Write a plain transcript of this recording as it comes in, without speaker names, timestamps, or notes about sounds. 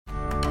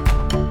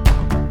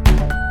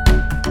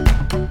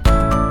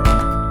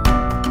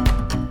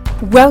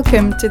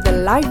Welcome to the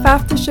Life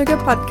After Sugar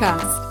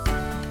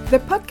podcast, the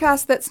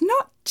podcast that's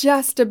not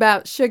just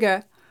about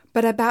sugar,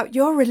 but about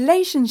your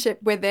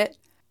relationship with it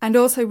and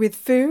also with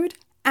food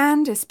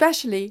and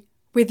especially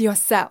with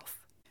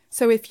yourself.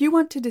 So if you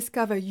want to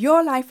discover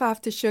your life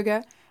after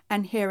sugar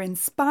and hear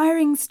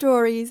inspiring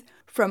stories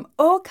from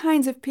all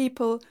kinds of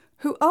people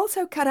who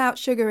also cut out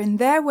sugar in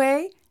their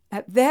way,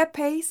 at their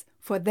pace,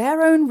 for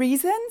their own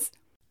reasons,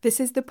 this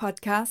is the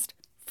podcast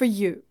for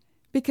you.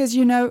 Because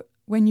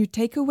when you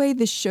take away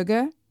the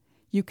sugar,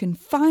 you can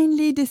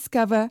finally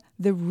discover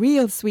the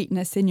real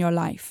sweetness in your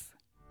life.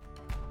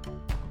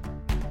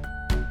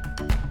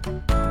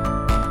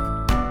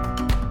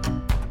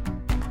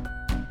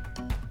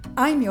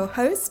 I'm your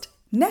host,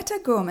 Netta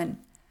Gorman,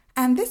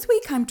 and this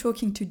week I'm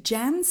talking to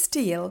Jan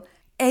Steele,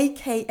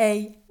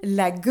 aka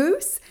La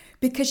Goose,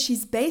 because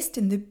she's based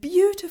in the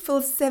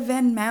beautiful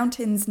Cévennes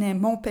Mountains near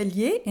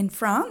Montpellier in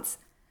France.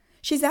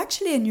 She's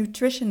actually a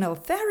nutritional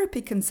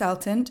therapy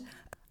consultant,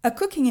 a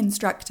cooking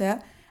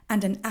instructor,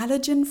 and an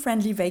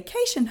allergen-friendly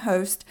vacation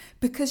host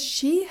because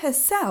she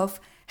herself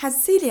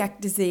has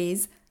celiac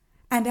disease.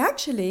 And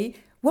actually,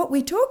 what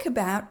we talk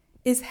about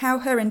is how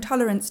her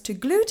intolerance to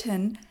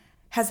gluten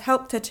has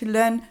helped her to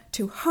learn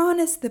to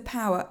harness the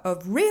power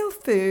of real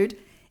food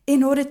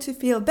in order to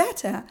feel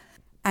better.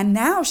 And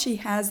now she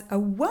has a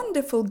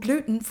wonderful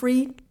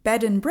gluten-free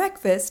bed and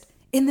breakfast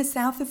in the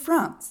south of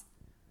France.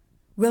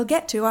 We'll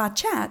get to our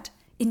chat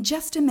in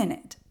just a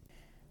minute.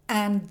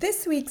 And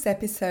this week's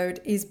episode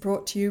is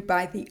brought to you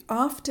by the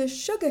After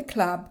Sugar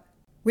Club,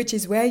 which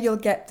is where you'll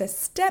get the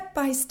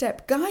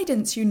step-by-step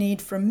guidance you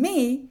need from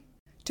me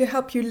to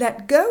help you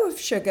let go of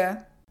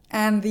sugar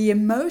and the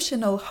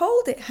emotional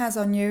hold it has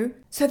on you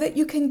so that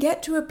you can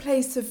get to a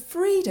place of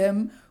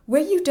freedom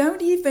where you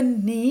don't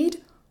even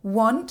need,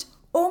 want,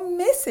 or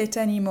miss it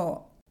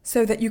anymore.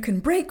 So that you can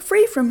break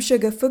free from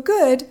sugar for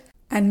good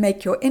and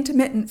make your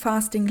intermittent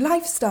fasting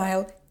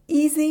lifestyle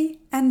easy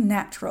and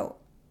natural.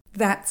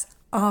 That's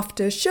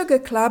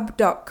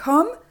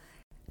aftersugarclub.com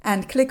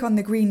and click on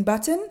the green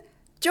button,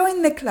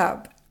 join the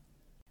club.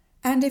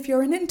 And if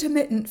you're an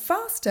intermittent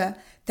faster,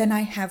 then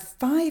I have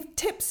 5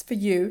 tips for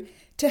you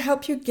to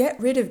help you get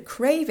rid of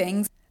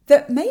cravings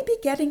that may be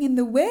getting in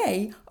the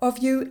way of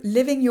you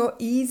living your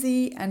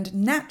easy and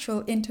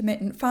natural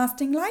intermittent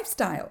fasting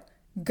lifestyle.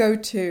 Go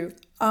to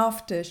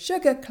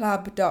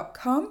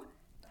aftersugarclub.com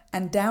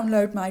and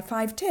download my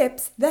 5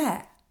 tips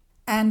there.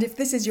 And if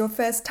this is your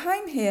first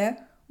time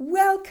here,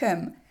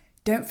 welcome.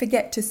 Don't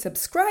forget to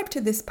subscribe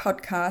to this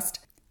podcast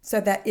so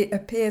that it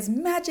appears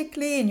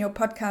magically in your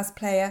podcast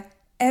player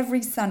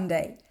every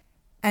Sunday.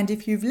 And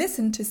if you've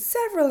listened to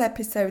several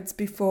episodes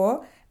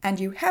before and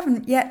you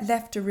haven't yet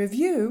left a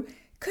review,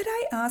 could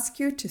I ask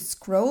you to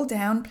scroll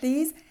down,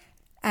 please,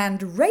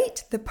 and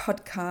rate the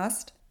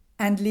podcast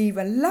and leave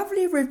a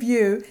lovely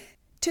review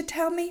to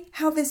tell me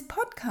how this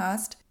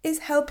podcast is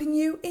helping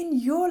you in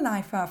your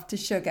life after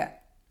sugar.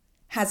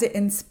 Has it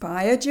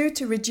inspired you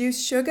to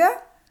reduce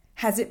sugar?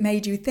 Has it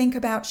made you think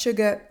about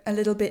sugar a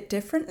little bit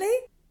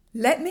differently?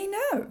 Let me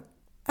know.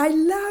 I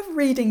love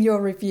reading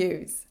your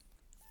reviews.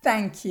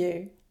 Thank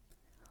you.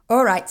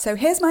 All right, so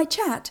here's my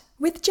chat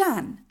with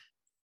Jan.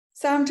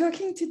 So I'm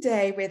talking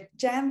today with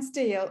Jan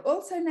Steele,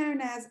 also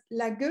known as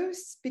La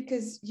Goose,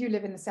 because you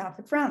live in the south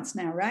of France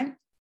now, right?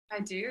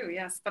 I do,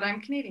 yes, but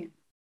I'm Canadian.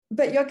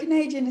 But you're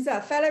Canadian as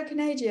well, fellow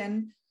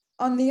Canadian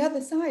on the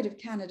other side of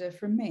Canada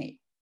from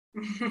me.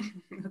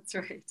 That's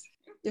right.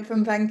 You're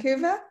from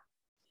Vancouver?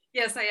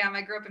 Yes, I am.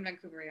 I grew up in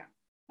Vancouver, yeah.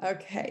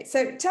 Okay,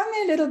 so tell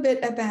me a little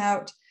bit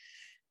about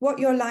what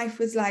your life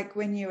was like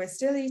when you were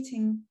still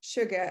eating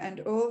sugar and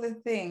all the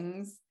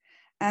things,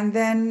 and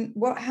then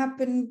what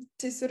happened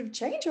to sort of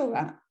change all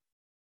that?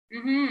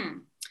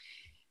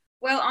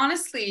 Well,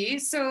 honestly,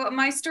 so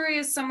my story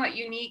is somewhat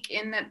unique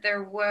in that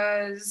there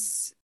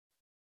was,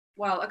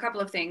 a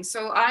couple of things.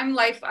 So I'm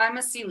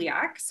a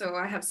celiac, so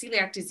I have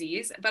celiac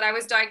disease, but I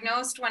was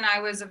diagnosed when I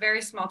was a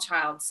very small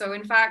child. So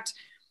in fact,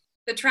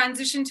 the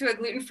transition to a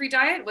gluten-free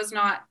diet was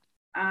not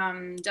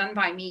done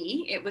by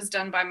me. It was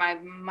done by my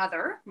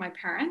mother, my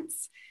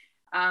parents,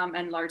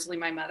 and largely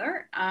my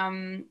mother.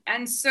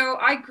 And so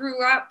I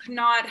grew up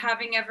not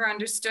having ever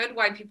understood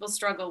why people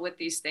struggle with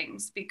these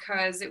things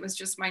because it was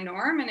just my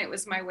norm and it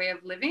was my way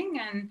of living.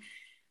 And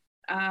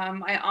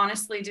I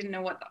honestly didn't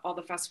know what all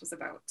the fuss was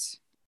about.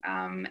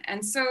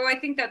 And so I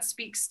think that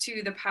speaks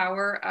to the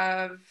power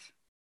of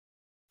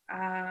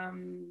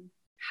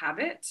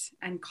habit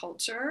and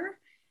culture.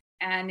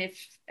 And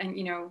if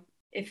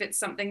it's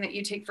something that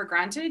you take for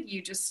granted,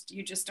 you just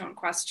don't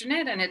question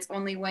it. And it's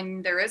only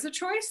when there is a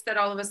choice that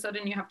all of a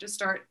sudden you have to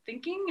start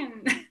thinking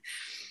and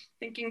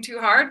thinking too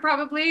hard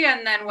probably,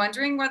 and then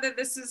wondering whether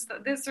this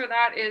or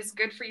that is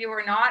good for you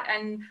or not.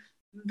 And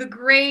the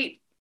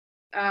great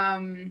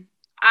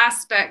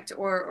aspect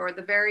or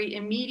the very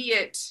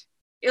immediate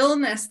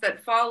illness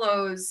that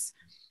follows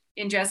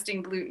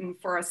ingesting gluten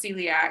for a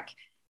celiac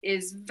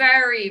is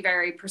very,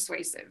 very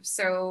persuasive.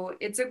 So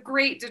it's a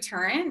great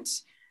deterrent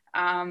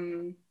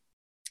to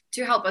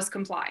help us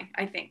comply,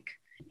 I think.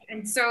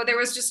 And so there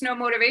was just no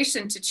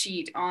motivation to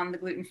cheat on the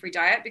gluten-free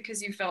diet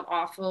because you felt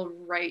awful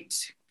right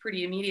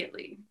pretty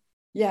immediately.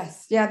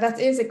 Yes, yeah, that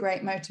is a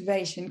great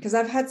motivation, because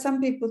I've had some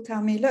people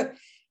tell me, look,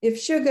 if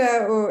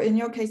sugar, or in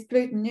your case,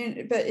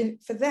 gluten, but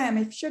for them,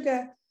 if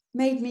sugar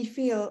made me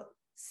feel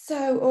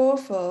so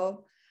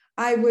awful,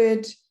 I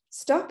would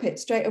stop it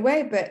straight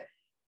away. But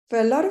for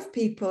a lot of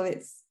people,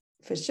 it's,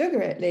 for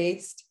sugar at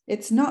least,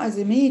 it's not as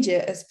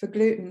immediate as for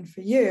gluten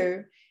for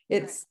you.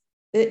 It's,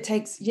 it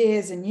takes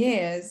years and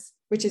years,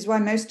 which is why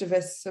most of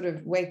us sort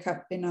of wake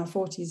up in our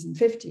 40s and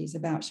 50s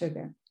about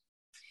sugar.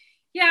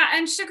 Yeah,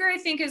 and sugar I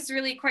think is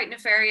really quite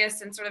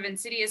nefarious and sort of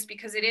insidious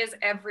because it is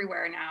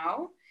everywhere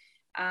now.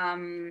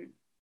 Um,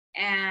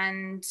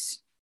 and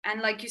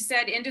and like you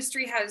said,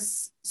 industry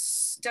has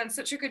done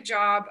such a good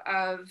job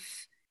of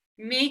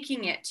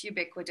making it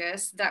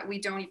ubiquitous that we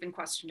don't even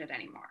question it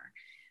anymore.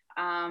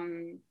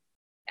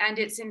 And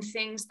it's in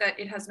things that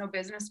it has no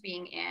business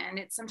being in.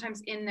 It's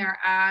sometimes in there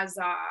as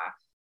a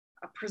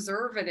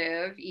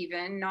preservative,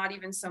 even not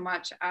even so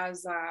much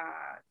as a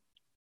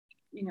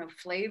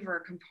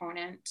flavor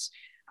component.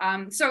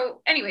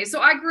 So anyway, so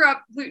I grew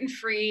up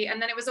gluten-free,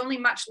 and then it was only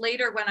much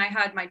later when I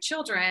had my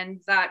children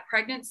that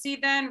pregnancy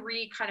then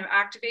kind of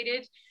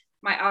activated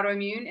my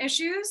autoimmune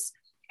issues.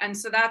 And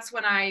so that's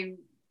when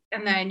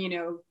and then,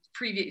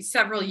 previous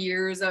several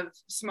years of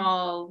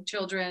small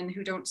children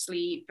who don't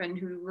sleep and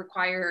who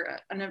require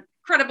an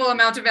incredible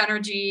amount of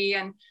energy.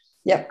 And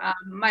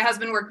my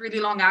husband worked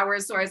really long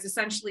hours, so I was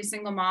essentially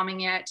single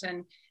momming it.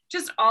 And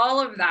just all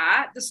of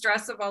that, the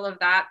stress of all of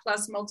that,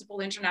 plus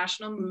multiple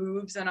international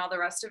moves and all the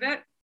rest of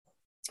it,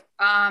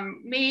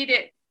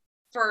 made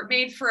for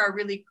a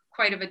really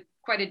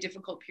quite a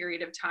difficult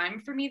period of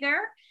time for me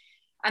there.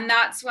 And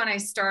that's when I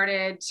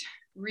started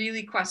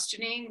really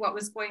questioning what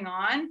was going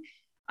on,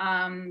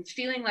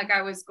 feeling like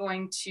I was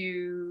going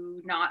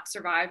to not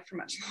survive for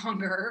much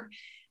longer,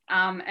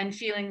 and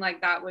feeling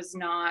like that was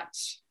not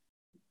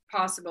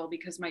possible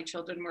because my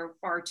children were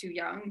far too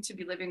young to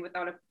be living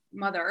without a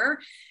mother.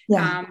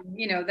 Yeah.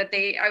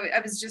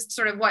 I was just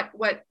sort of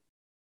what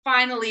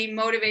finally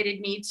motivated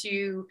me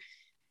to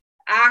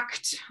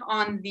act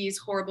on these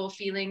horrible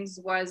feelings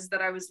was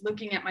that I was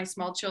looking at my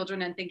small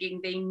children and thinking,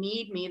 they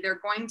need me,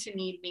 they're going to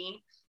need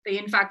me. They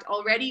in fact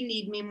already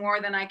need me more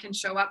than I can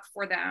show up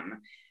for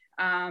them.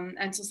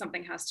 And so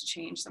something has to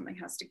change, something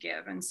has to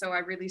give. And so I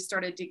really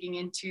started digging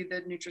into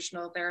the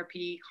nutritional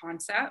therapy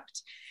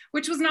concept,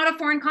 which was not a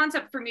foreign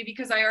concept for me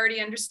because I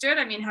already understood.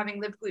 I mean, having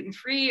lived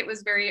gluten-free, it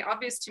was very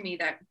obvious to me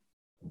that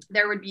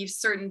there would be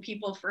certain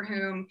people for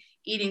whom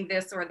eating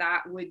this or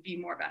that would be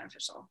more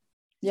beneficial.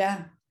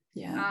 Yeah.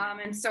 Yeah.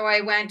 And so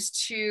I went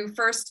to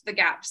first the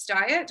GAPS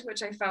diet,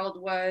 which I felt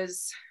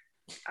was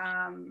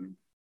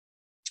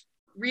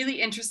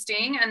really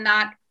interesting. And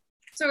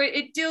so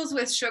it deals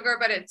with sugar,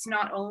 but it's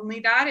not only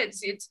that.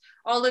 It's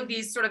all of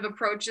these sort of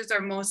approaches are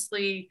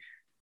mostly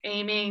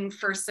aiming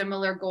for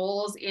similar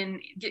goals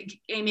in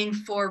aiming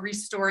for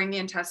restoring the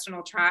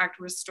intestinal tract,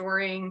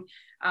 restoring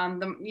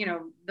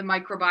the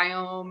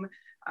microbiome.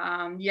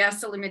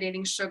 Yes,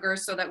 eliminating sugar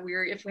so that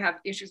if we have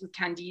issues with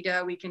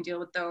candida, we can deal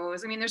with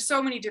those. I mean, there's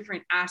so many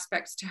different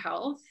aspects to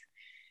health.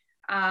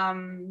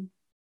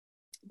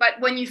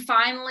 But when you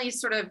finally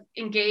sort of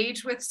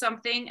engage with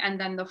something and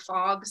then the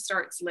fog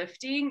starts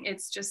lifting,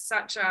 it's just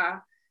such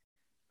a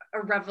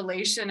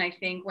revelation, I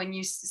think, when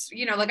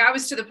like I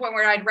was to the point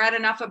where I'd read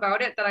enough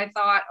about it that I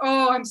thought,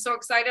 oh, I'm so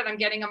excited, I'm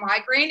getting a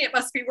migraine, it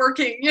must be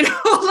working,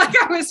 like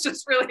I was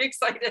just really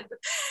excited.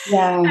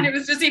 Yeah. And it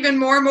was just even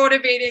more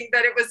motivating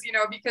that it was,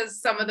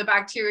 because some of the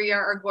bacteria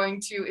are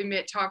going to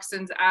emit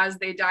toxins as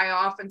they die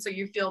off. And so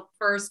you feel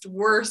first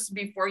worse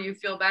before you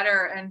feel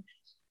better. And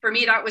for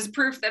me, that was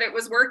proof that it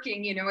was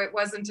working. It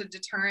wasn't a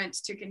deterrent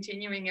to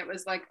continuing. It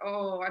was like,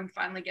 oh, I'm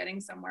finally getting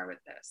somewhere with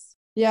this.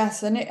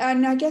 Yes. And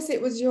I guess it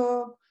was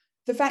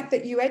the fact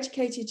that you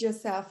educated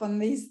yourself on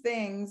these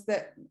things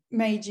that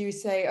made you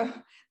say, oh,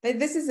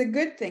 this is a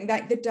good thing.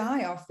 Like the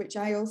die-off, which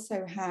I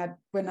also had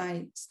when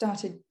I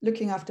started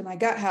looking after my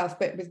gut health,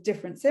 but with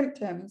different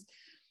symptoms.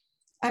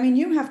 I mean,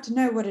 you have to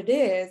know what it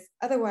is.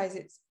 Otherwise,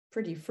 it's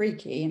pretty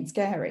freaky and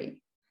scary.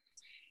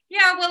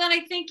 Yeah, well, and I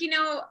think,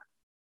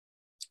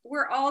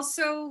 we're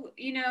also,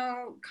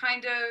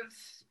 kind of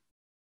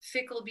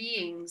fickle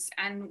beings.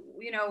 And,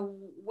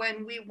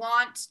 when we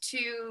want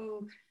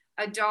to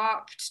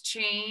adopt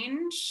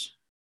change,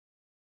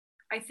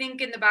 I think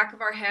in the back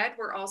of our head,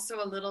 we're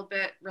also a little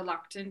bit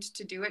reluctant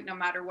to do it no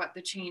matter what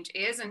the change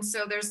is. And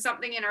so there's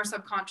something in our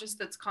subconscious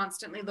that's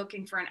constantly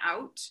looking for an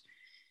out.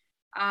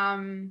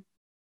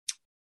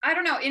 I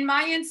don't know. In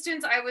my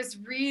instance, I was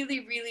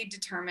really, really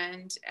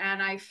determined,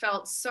 and I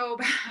felt so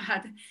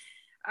bad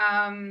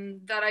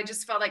that I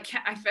just felt like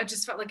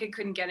it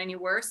couldn't get any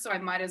worse. So I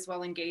might as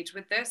well engage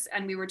with this.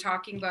 And we were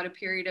talking about a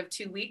period of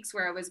 2 weeks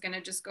where I was going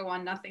to just go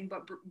on nothing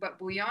but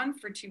bouillon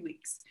for 2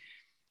 weeks.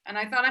 And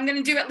I thought I'm going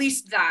to do at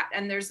least that.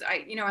 And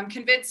I'm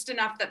convinced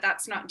enough that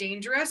that's not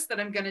dangerous that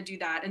I'm going to do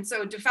that. And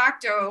so de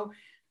facto,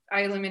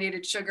 I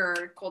eliminated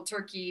sugar cold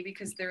turkey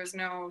because there is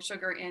no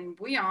sugar in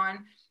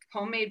bouillon,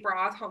 homemade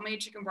broth,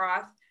 homemade chicken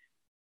broth.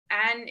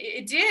 And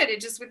it did.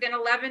 It just within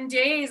 11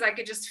 days, I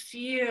could just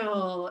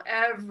feel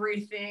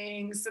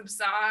everything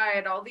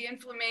subside, all the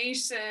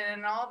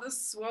inflammation, all the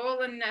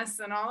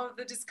swollenness, and all of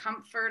the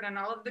discomfort, and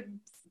all of the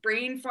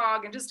brain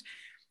fog, and just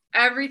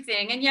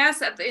everything. And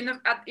yes,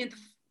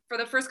 for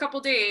the first couple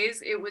of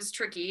days, it was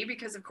tricky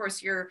because, of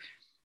course,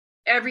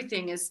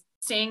 everything is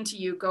saying to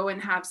you, go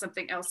and have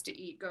something else to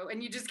eat, go,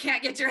 and you just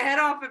can't get your head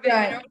off of it.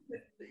 Right.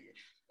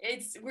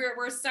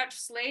 We're such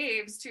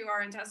slaves to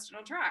our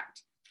intestinal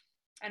tract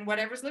and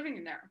whatever's living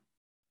in there.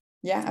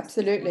 Yeah,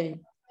 absolutely.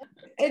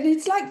 And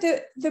it's like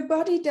the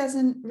body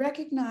doesn't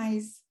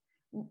recognize,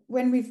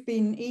 when we've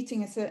been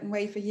eating a certain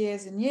way for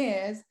years and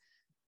years,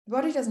 the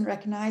body doesn't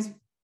recognize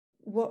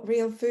what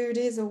real food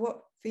is or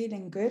what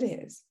feeling good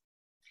is.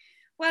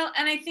 Well,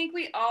 and I think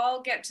we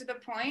all get to the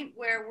point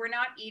where we're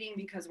not eating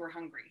because we're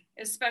hungry,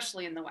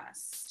 especially in the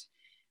West.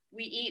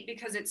 We eat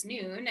because it's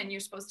noon and you're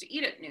supposed to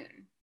eat at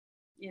noon,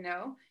 you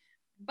know?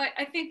 But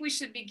I think we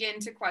should begin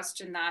to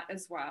question that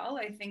as well.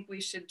 I think we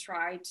should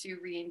try to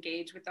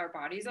re-engage with our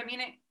bodies. I mean,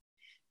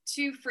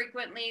 too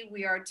frequently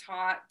we are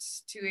taught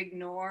to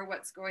ignore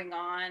what's going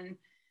on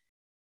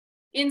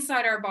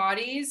inside our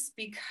bodies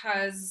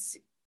because,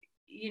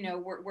 you know,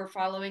 we're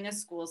following a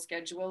school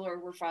schedule, or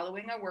we're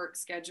following a work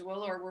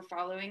schedule, or we're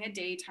following a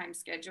daytime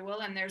schedule,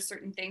 and there's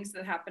certain things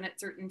that happen at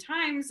certain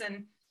times.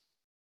 And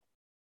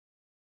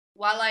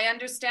while I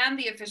understand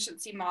the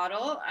efficiency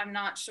model, I'm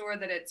not sure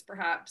that it's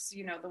perhaps,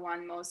 you know, the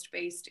one most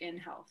based in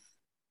health.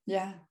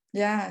 Yeah,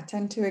 I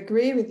tend to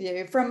agree with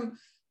you from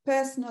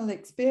personal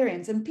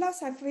experience. And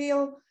plus I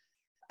feel,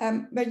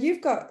 but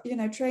you've got, you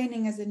know,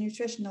 training as a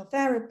nutritional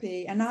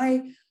therapy, and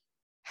I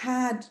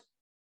had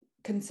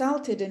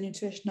consulted a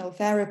nutritional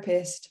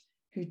therapist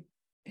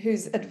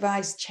whose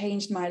advice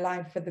changed my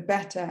life for the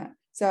better.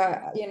 So,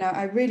 you know,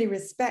 I really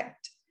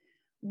respect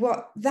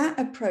what that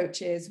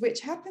approach is,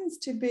 which happens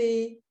to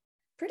be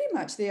pretty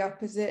much the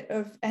opposite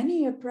of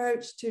any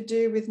approach to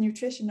do with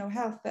nutritional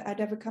health that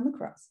I'd ever come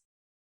across.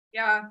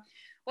 Yeah.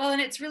 Well,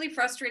 and it's really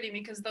frustrating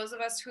because those of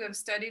us who have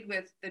studied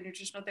with the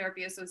Nutritional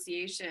Therapy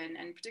Association,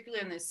 and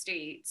particularly in the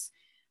States,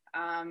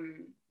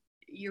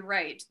 you're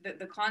right.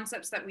 The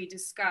concepts that we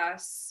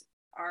discuss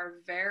are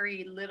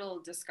very little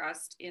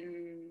discussed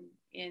in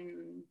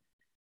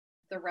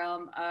the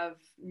realm of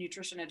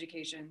nutrition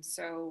education.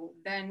 So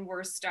then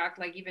we're stuck,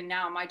 like even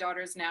now, my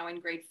daughter's now in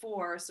grade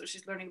 4, so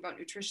she's learning about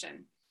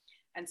nutrition.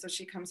 And so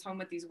she comes home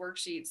with these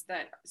worksheets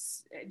that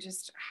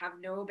just have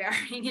no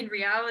bearing in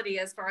reality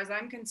as far as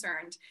I'm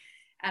concerned.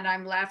 And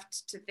I'm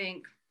left to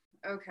think,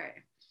 okay,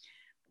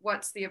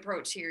 what's the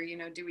approach here? You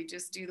know, do we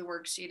just do the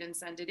worksheet and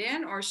send it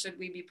in, or should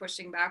we be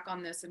pushing back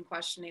on this and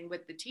questioning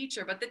with the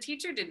teacher? But the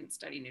teacher didn't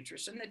study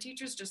nutrition. The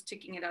teacher's just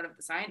taking it out of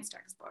the science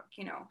textbook,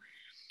 you know.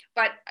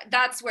 But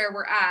that's where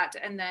we're at.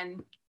 And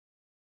then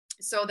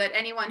so that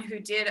anyone who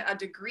did a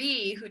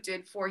degree, who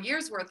did 4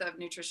 years worth of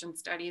nutrition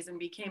studies and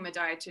became a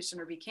dietitian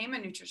or became a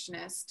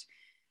nutritionist,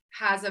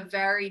 has a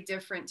very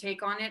different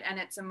take on it. And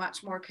it's a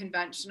much more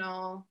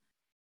conventional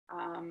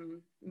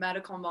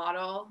medical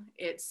model.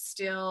 It's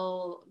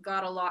still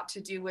got a lot to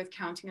do with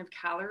counting of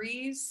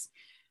calories,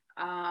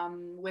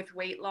 with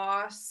weight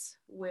loss,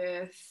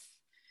 with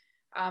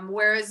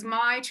whereas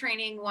my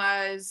training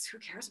was, who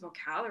cares about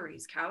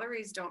calories?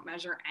 Calories don't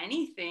measure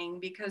anything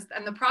because,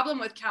 and the problem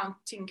with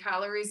counting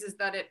calories is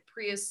that it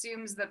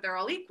pre-assumes that they're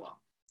all equal.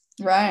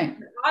 Right.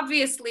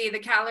 Obviously, the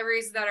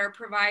calories that are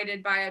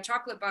provided by a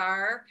chocolate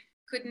bar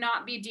could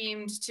not be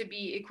deemed to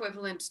be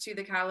equivalent to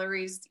the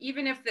calories,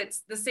 even if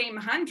it's the same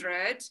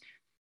 100,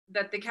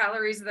 that the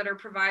calories that are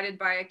provided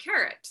by a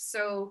carrot.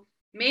 So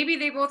maybe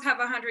they both have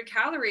 100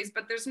 calories,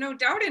 but there's no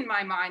doubt in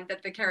my mind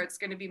that the carrot's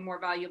going to be more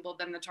valuable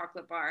than the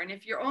chocolate bar. And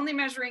if you're only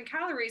measuring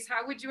calories,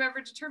 how would you ever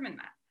determine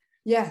that?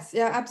 Yes,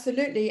 yeah,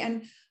 absolutely.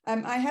 And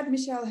I had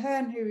Michelle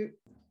Hearn, who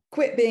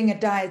quit being a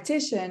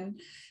dietitian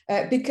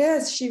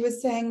because she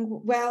was saying,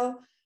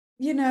 well,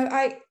 you know,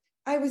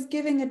 I was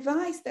giving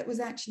advice that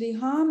was actually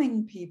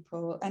harming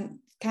people and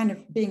kind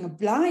of being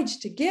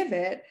obliged to give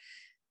it.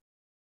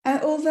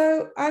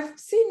 Although I've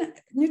seen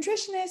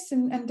nutritionists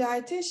and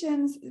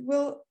dietitians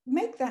will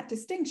make that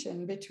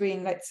distinction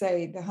between, let's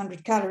say, the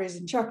 100 calories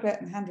in chocolate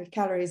and 100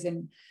 calories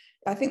in,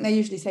 I think they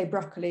usually say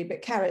broccoli,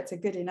 but carrots are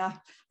good enough.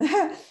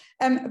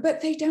 But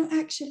they don't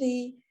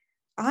actually,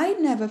 I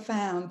never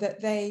found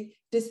that they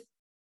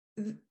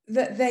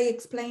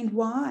explained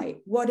why.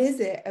 What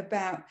is it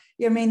about?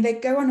 I mean, they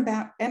go on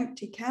about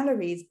empty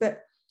calories,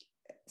 but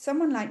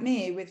someone like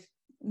me with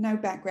no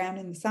background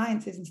in the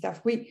sciences and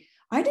stuff,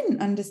 I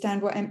didn't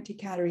understand what empty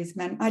calories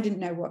meant. I didn't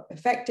know what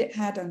effect it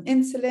had on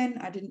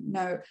insulin. I didn't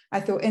know. I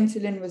thought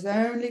insulin was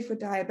only for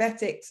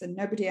diabetics and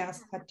nobody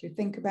else had to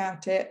think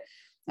about it.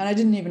 And I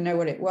didn't even know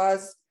what it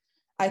was.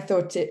 I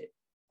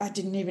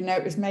didn't even know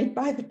it was made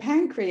by the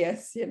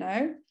pancreas, you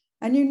know.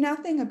 I knew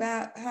nothing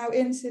about how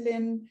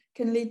insulin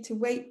can lead to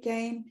weight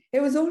gain. It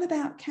was all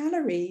about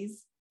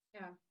calories.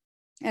 Yeah.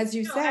 As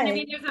you say. And I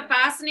mean, there's a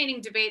fascinating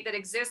debate that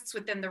exists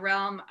within the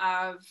realm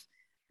of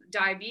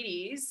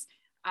diabetes.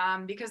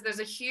 Because there's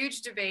a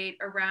huge debate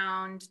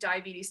around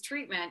diabetes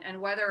treatment and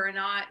whether or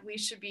not we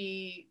should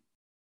be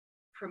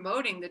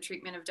promoting the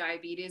treatment of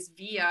diabetes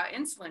via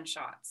insulin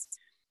shots.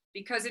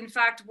 Because in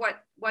fact,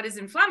 what is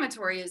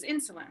inflammatory is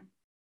insulin.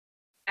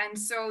 And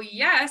so,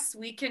 yes,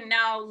 we can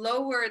now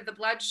lower the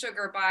blood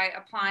sugar by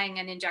applying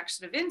an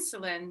injection of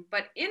insulin,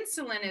 but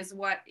insulin is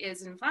what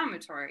is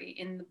inflammatory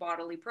in the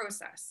bodily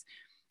process.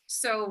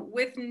 So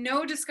with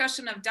no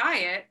discussion of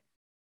diet,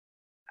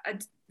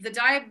 the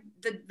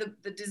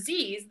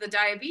disease, the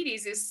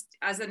diabetes, is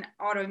as an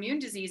autoimmune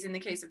disease in the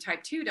case of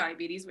type 2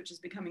 diabetes, which is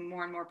becoming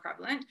more and more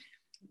prevalent.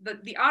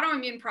 The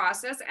autoimmune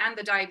process and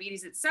the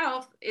diabetes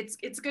itself,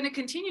 it's going to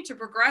continue to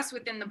progress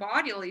within the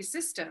bodily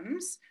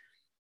systems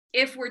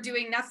if we're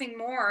doing nothing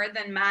more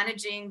than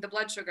managing the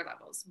blood sugar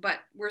levels. But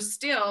we're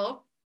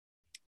still,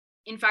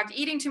 in fact,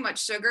 eating too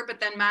much sugar,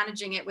 but then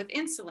managing it with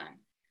insulin.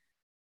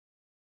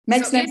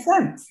 Makes no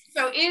sense.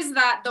 So is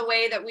that the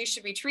way that we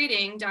should be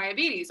treating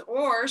diabetes?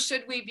 Or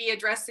should we be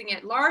addressing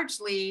it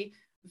largely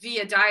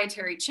via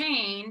dietary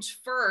change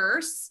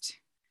first,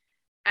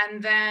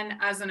 and then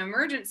as an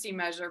emergency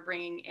measure,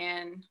 bringing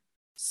in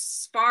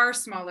far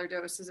smaller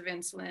doses of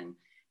insulin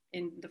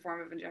in the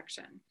form of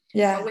injection?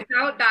 Yeah. But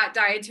without that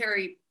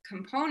dietary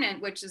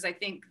component, which is, I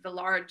think, the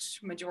large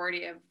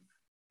majority of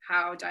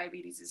how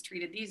diabetes is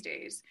treated these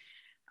days,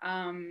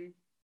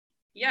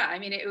 yeah, I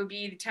mean, it would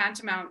be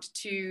tantamount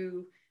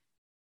to,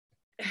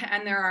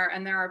 and there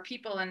are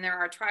people and there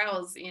are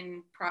trials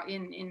in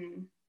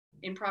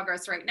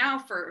progress right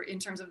now in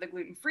terms of the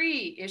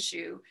gluten-free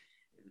issue.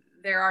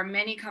 There are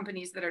many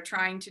companies that are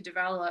trying to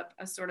develop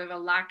a sort of a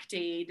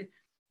lactase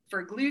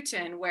for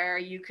gluten, where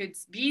you could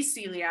be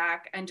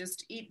celiac and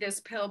just eat this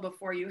pill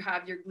before you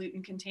have your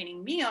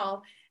gluten-containing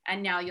meal,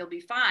 and now you'll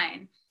be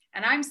fine.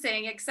 And I'm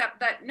saying,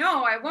 except that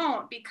no, I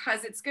won't,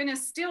 because it's going to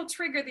still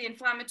trigger the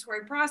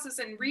inflammatory process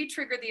and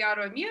re-trigger the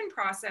autoimmune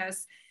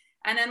process.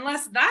 And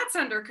unless that's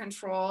under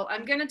control,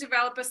 I'm going to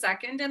develop a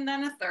second and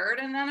then a third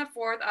and then a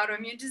fourth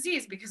autoimmune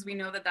disease, because we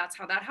know that that's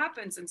how that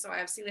happens. And so I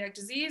have celiac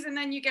disease, and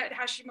then you get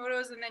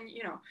Hashimoto's, and then,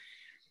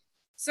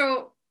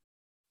 so,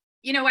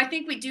 I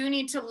think we do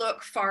need to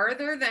look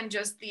farther than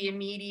just the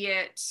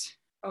immediate,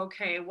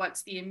 okay,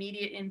 what's the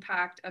immediate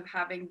impact of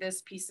having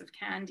this piece of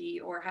candy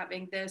or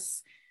having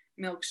this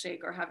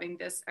milkshake or having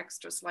this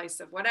extra slice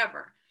of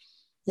whatever.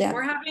 Yeah.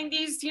 Or having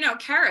these,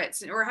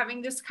 carrots, or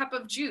having this cup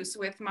of juice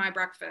with my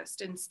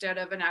breakfast instead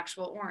of an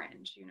actual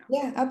orange,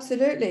 Yeah,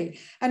 absolutely.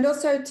 And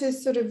also to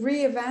sort of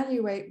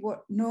reevaluate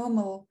what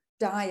normal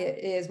diet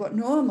is, what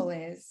normal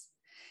is,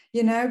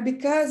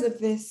 because of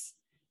this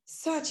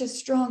such a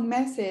strong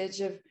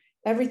message of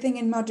everything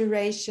in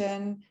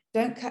moderation,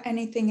 don't cut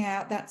anything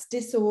out, that's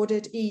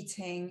disordered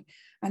eating.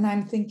 And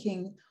I'm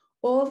thinking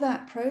all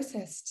that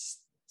processed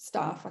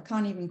stuff, I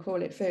can't even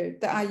call it food,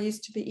 that I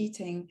used to be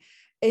eating,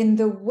 in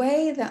the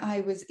way that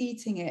I was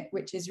eating it,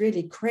 which is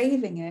really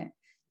craving it,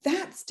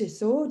 that's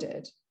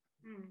disordered.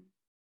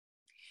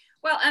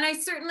 Well, and I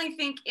certainly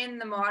think in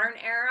the modern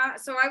era,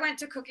 so I went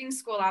to cooking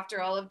school after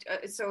all of,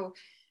 so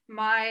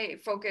my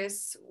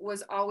focus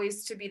was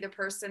always to be the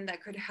person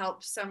that could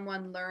help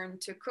someone learn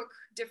to cook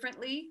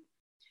differently.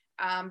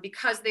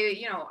 Because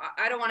they,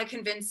 I don't want to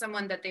convince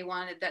someone that they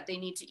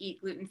need to eat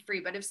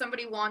gluten-free, but if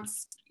somebody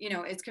wants,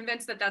 is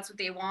convinced that that's what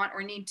they want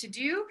or need to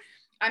do,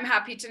 I'm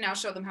happy to now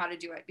show them how to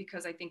do it,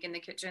 because I think in the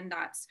kitchen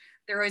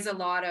there is a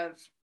lot of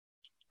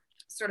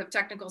sort of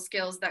technical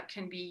skills that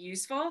can be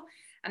useful,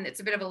 and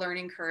it's a bit of a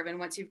learning curve. And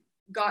once you've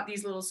got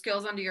these little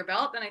skills under your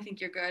belt, then I think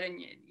you're good,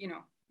 and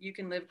you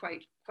can live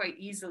quite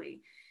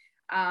easily.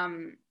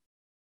 But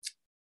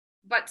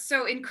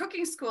so in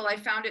cooking school, I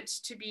found it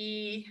to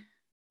be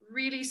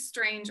really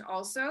strange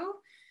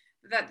also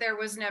that there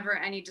was never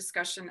any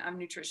discussion of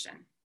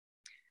nutrition,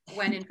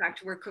 when in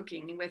fact we're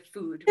cooking with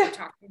food. Yeah. We're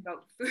talking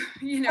about food,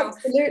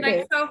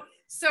 Absolutely.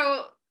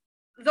 So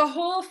the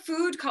whole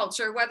food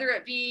culture, whether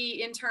it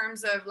be in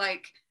terms of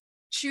like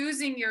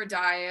choosing your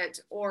diet,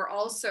 or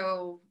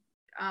also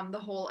the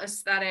whole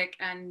aesthetic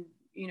and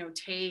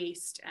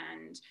taste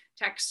and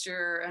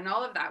texture and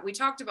all of that. We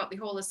talked about the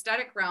whole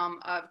aesthetic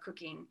realm of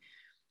cooking,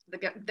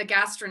 the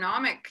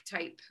gastronomic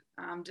type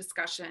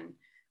discussion.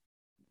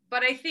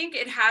 But I think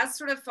it has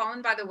sort of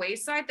fallen by the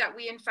wayside that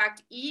we in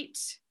fact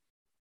eat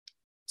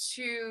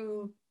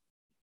to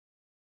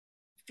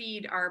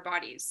feed our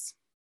bodies,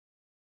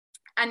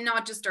 and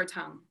not just our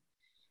tongue.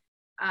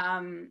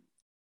 And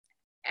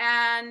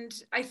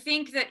I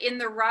think that in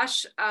the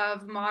rush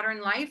of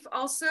modern life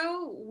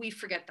also, we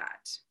forget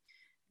that.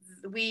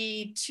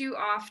 We too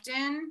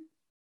often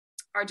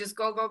are just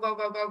go, go, go,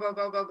 go, go, go,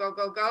 go, go, go,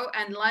 go, go.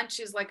 And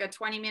lunch is like a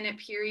 20-minute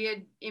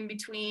period in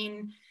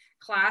between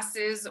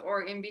classes,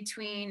 or in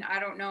between, I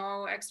don't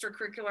know,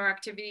 extracurricular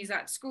activities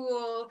at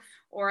school,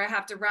 or I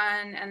have to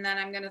run, and then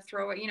I'm going to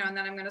throw it, and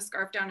then I'm going to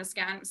scarf down a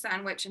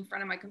sandwich in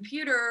front of my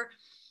computer.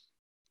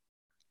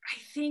 I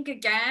think,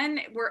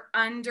 again, we're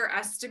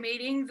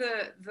underestimating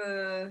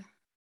the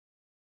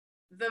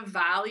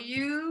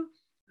value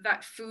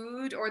that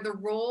food, or the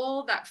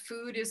role that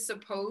food is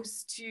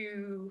supposed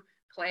to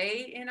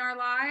play in our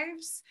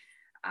lives.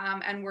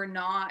 And we're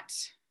not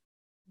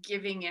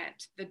giving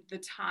it the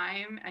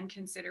time and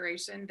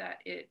consideration that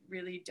it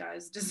really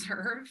does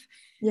deserve,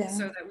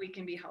 so that we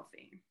can be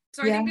healthy.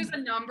 So I think there's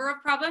a number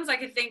of problems. I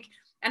think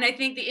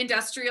the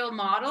industrial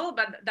model,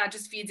 but that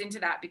just feeds into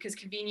that, because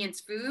convenience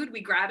food,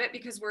 we grab it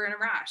because we're in a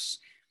rush,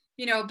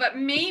 but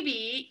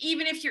maybe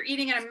even if you're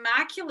eating an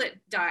immaculate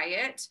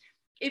diet,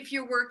 if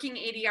you're working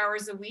 80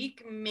 hours a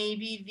week,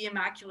 maybe the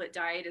immaculate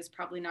diet is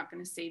probably not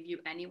going to save you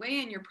anyway.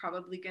 And you're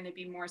probably going to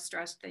be more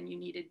stressed than you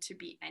needed to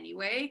be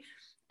anyway.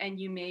 And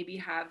you may be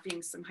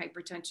having some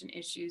hypertension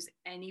issues.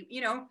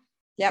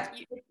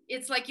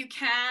 It's like you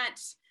can't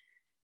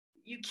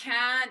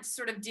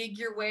sort of dig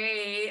your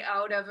way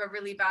out of a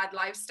really bad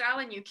lifestyle,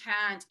 and you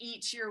can't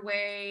eat your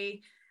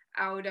way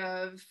out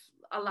of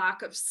a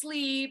lack of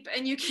sleep.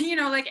 And you can,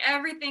 like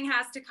everything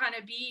has to kind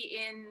of be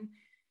in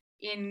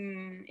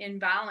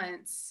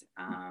balance,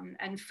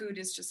 and food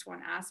is just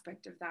one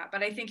aspect of that.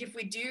 But I think if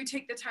we do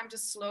take the time to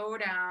slow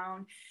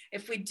down,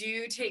 if we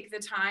do take the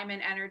time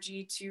and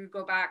energy to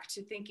go back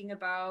to thinking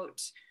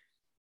about,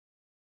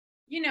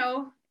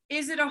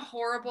 is it a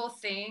horrible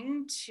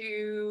thing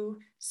to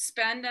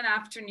spend an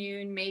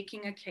afternoon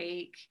making a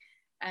cake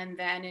and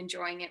then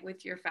enjoying it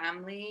with your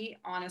family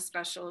on a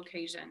special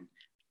occasion?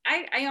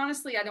 I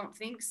honestly, I don't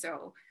think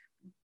so.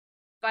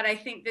 But I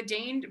think that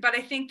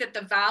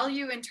the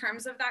value in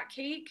terms of that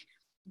cake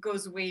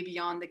goes way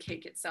beyond the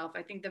cake itself.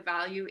 I think the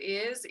value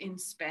is in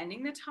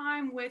spending the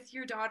time with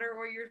your daughter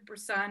or your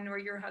son or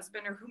your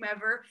husband or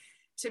whomever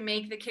to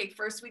make the cake.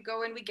 First, we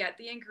go and we get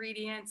the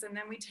ingredients, and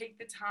then we take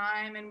the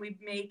time and we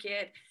make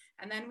it,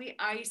 and then we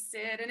ice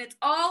it, and it's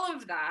all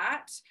of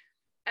that.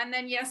 And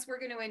then, yes, we're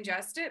going to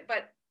ingest it,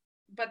 but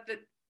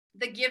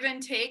the give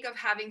and take of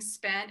having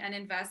spent and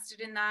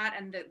invested in that,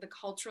 and the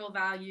cultural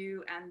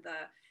value and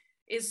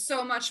is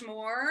so much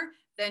more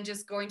than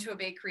just going to a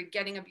bakery,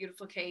 getting a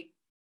beautiful cake,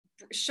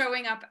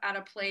 showing up at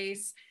a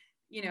place,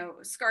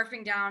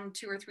 scarfing down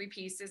 2 or 3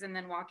 pieces and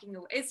then walking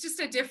away. It's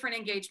just a different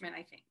engagement,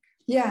 I think.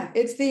 Yeah,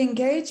 it's the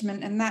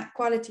engagement and that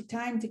quality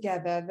time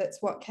together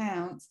that's what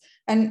counts.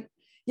 And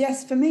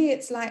yes, for me,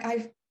 it's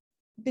like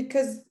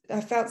because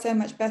I felt so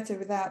much better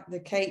without the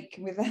cake,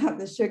 without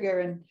the sugar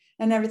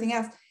and everything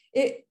else,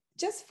 it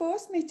just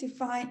forced me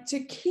to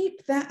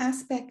keep that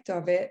aspect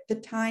of it, the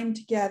time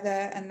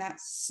together and that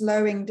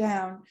slowing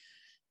down,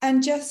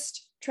 and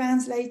just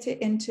translate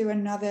it into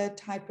another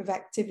type of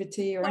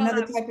activity or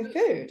another type of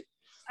food.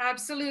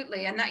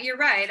 Absolutely. And that you're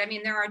right. I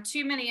mean, there are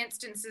too many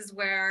instances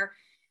where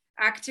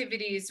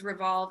activities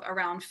revolve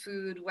around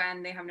food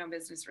when they have no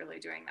business really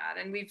doing that.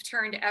 And we've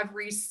turned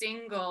every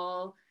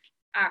single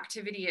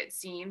activity, it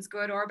seems,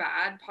 good or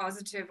bad,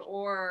 positive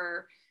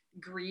or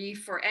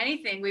grief or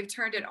anything, we've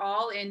turned it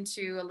all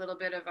into a little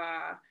bit of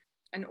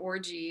an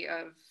orgy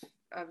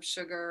of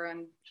sugar.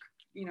 And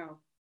you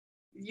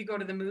go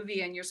to the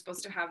movie and you're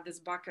supposed to have this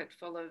bucket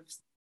full of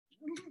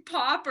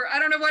pop, or I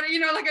don't know what,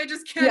 I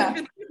just can't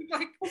even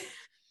think,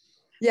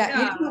 you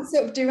can't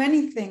sort of do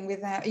anything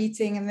without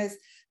eating. And there's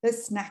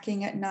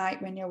snacking at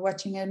night when you're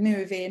watching a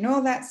movie and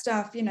all that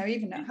stuff,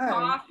 even at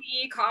home.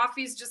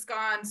 Coffee's just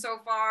gone so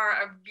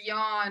far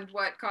beyond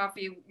what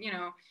coffee,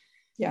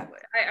 Yeah.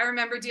 I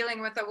remember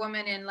dealing with a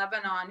woman in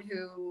Lebanon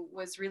who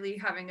was really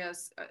having a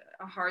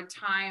hard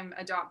time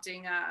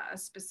adopting a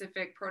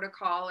specific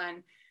protocol.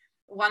 And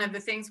one of the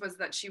things was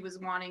that she was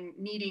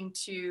needing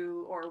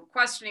to, or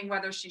questioning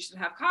whether she should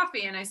have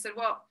coffee. And I said,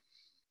 well,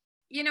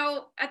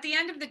 at the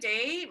end of the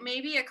day,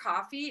 maybe a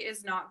coffee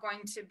is not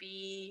going to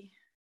be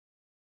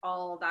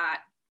all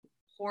that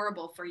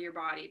horrible for your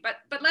body. But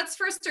let's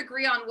first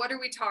agree on, what are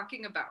we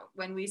talking about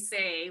when we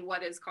say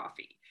what is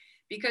coffee?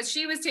 Because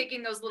she was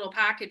taking those little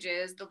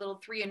packages, the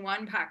little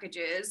 3-in-1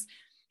 packages,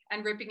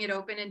 and ripping it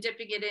open and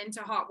dipping it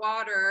into hot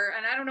water.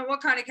 And I don't know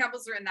what kind of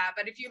chemicals are in that,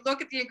 but if you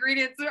look at the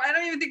ingredients, I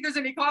don't even think there's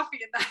any coffee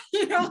in that.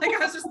 I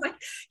was just like,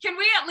 can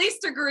we at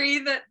least agree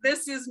that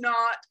this is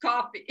not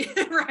coffee,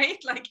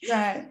 right?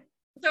 Right.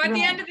 So at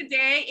the end of the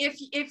day,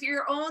 if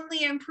your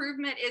only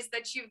improvement is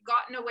that you've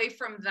gotten away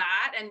from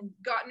that and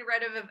gotten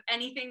rid of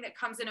anything that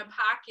comes in a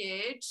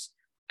package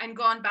and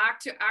gone back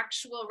to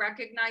actual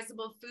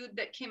recognizable food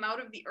that came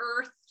out of the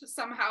earth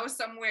somehow,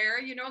 somewhere,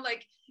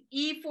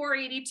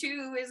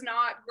 E482 is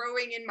not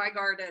growing in my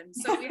garden.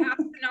 So we have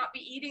to not be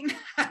eating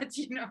that,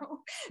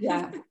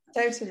 Yeah,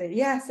 totally.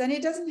 Yes. And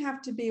it doesn't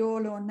have to be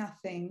all or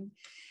nothing,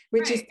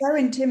 which is so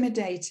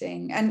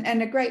intimidating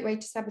and a great way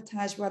to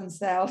sabotage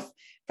oneself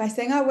by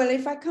saying, oh, well,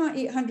 if I can't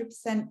eat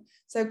 100%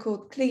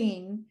 so-called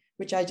clean,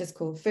 which I just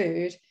call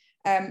food,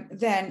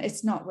 then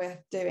it's not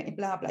worth doing,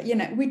 blah, blah.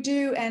 We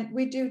do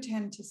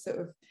tend to sort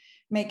of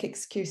make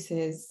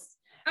excuses.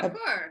 Of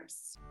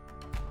course.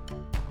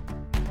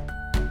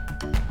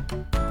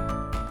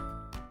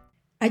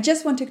 I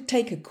just want to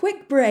take a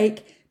quick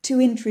break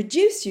to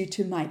introduce you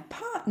to my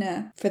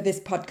partner for this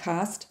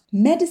podcast,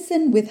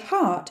 Medicine with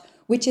Heart,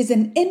 which is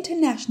an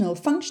international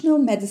functional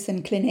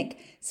medicine clinic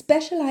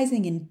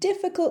specializing in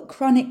difficult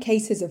chronic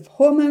cases of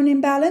hormone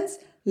imbalance,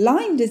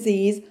 Lyme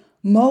disease,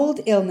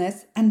 mold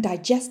illness, and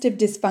digestive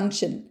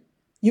dysfunction.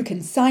 You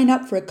can sign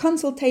up for a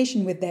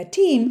consultation with their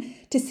team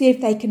to see if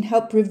they can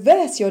help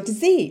reverse your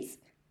disease.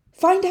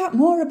 Find out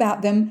more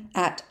about them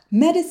at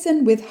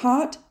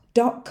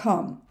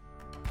medicinewithheart.com.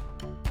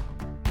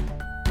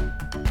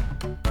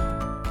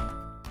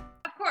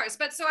 Of course,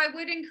 but so I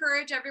would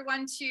encourage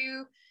everyone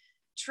to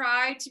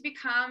try to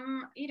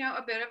become,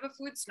 a bit of a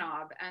food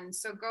snob, and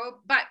so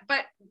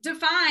but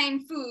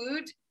define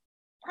food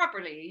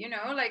properly.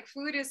 Like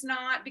food is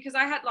not, because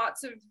I had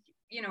lots of,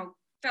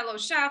 fellow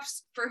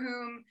chefs for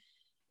whom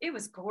it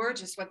was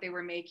gorgeous what they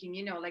were making,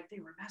 like they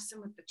were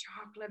messing with the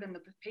chocolate and the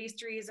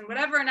pastries and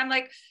whatever. And I'm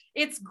like,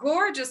 it's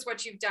gorgeous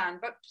what you've done,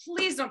 but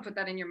please don't put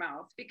that in your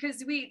mouth,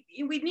 because we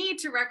need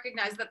to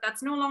recognize that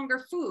that's no longer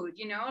food,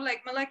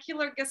 like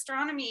molecular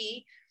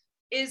gastronomy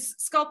is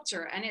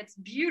sculpture and it's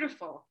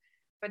beautiful,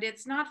 but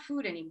it's not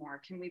food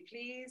anymore. Can we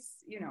please,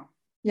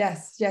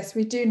 Yes,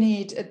 we do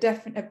need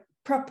a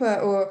proper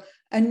or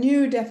a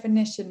new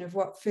definition of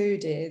what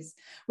food is,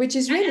 which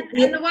is really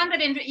and the one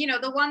that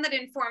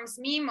informs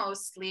me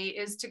mostly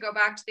is to go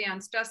back to the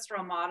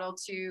ancestral model,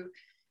 to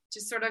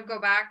sort of go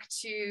back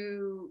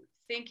to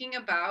thinking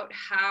about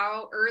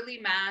how early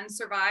man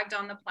survived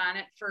on the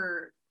planet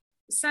for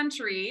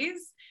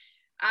centuries.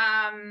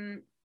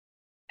 And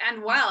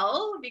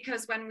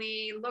because when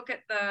we look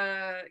at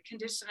the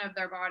condition of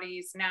their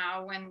bodies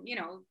now, when,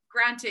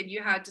 granted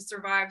you had to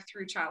survive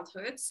through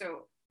childhood,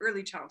 so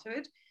early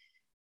childhood,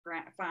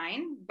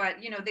 fine, but,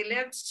 they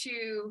lived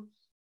to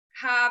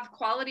have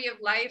quality of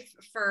life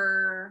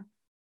for,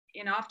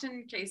 in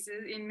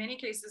many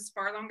cases,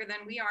 far longer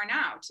than we are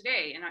now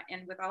today.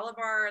 And with all of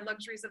our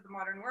luxuries of the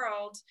modern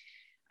world,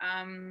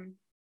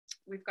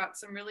 we've got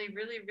some really,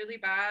 really, really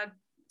bad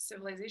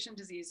civilization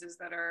diseases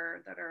that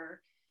are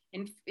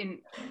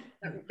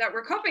that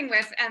we're coping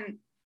with, and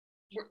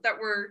that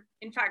we're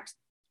in fact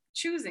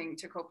choosing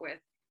to cope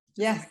with.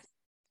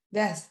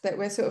 Yes, that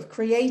we're sort of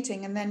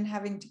creating and then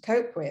having to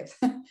cope with.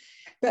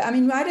 But I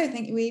mean, I don't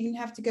think we even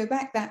have to go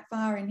back that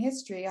far in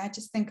history. I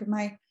just think of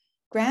my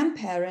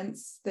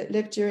grandparents that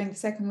lived during the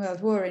Second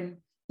World War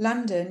in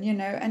London,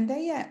 and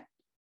they ate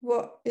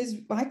what is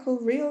I call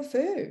real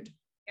food.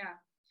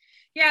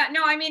 Yeah,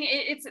 no, I mean,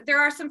 there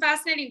are some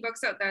fascinating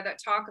books out there that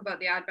talk about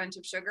the advent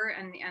of sugar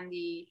and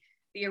the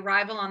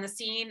arrival on the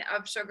scene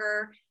of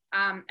sugar.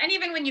 And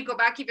even when you go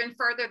back even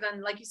further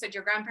than, like you said,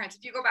 your grandparents,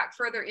 if you go back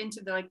further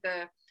into the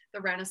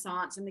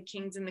Renaissance and the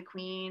kings and the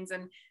queens,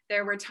 and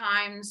there were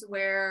times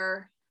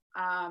where,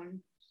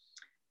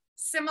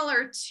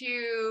 similar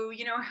to,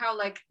 how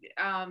like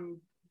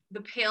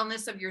the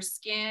paleness of your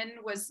skin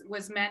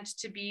was meant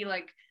to be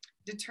like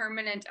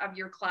determinant of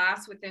your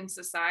class within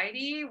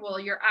society. Well,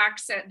 your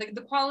accent,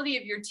 the quality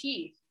of your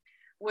teeth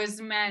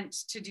was meant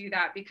to do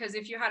that, because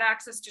if you had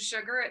access to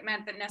sugar, it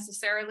meant that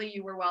necessarily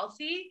you were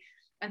wealthy.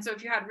 And so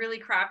if you had really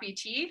crappy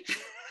teeth,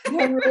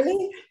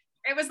 really?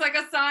 It was like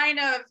a sign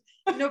of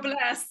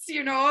noblesse,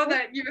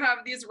 that you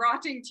have these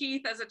rotting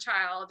teeth as a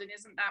child. And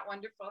isn't that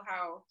wonderful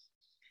how?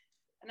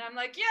 And I'm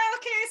like, yeah,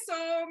 okay,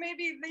 so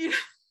maybe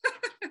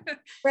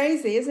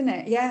crazy, isn't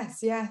it?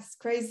 Yes,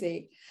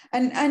 crazy.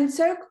 And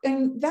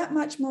that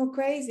much more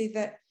crazy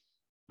that,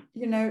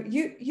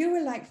 you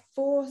were like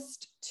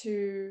forced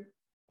to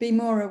be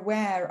more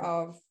aware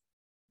of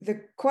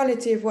the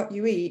quality of what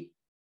you eat,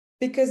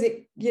 because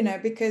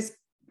because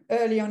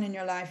early on in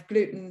your life,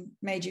 gluten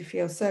made you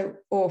feel so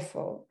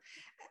awful.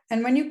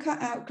 And when you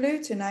cut out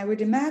gluten, I would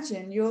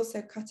imagine you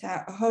also cut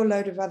out a whole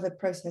load of other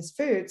processed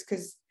foods,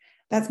 because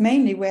that's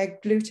mainly where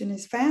gluten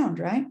is found,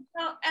 right?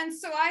 Well, and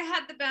so I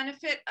had the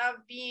benefit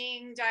of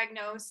being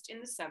diagnosed in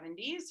the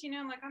 70s,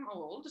 like I'm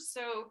old.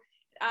 So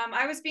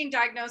I was being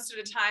diagnosed at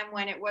a time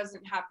when it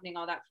wasn't happening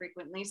all that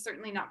frequently,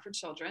 certainly not for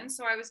children.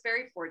 So I was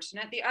very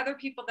fortunate. The other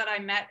people that I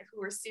met who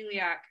were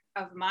celiac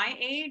of my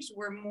age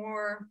were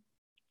more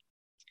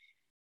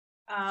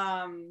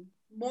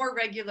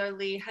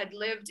regularly, had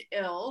lived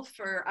ill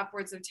for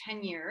upwards of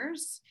 10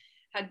 years,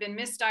 had been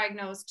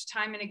misdiagnosed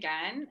time and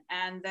again,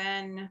 and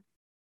then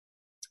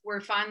were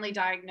finally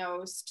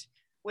diagnosed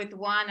with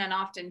one and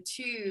often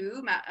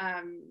two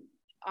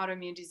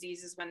autoimmune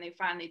diseases when they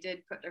finally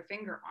did put their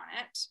finger on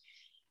it.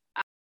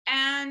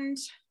 And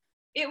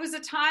it was a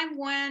time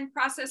when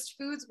processed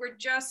foods were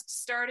just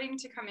starting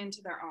to come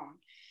into their own.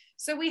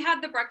 So we had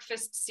the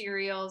breakfast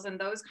cereals and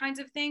those kinds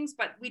of things,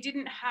 but we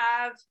didn't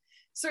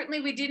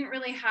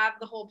really have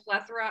the whole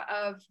plethora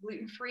of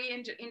gluten-free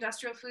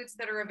industrial foods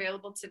that are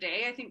available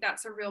today. I think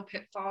that's a real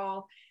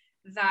pitfall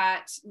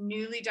that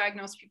newly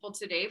diagnosed people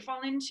today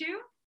fall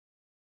into,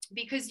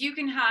 because you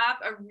can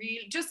have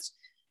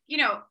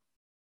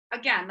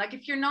again, like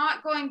if you're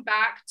not going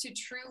back to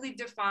truly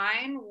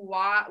define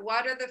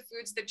what are the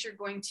foods that you're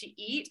going to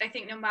eat, I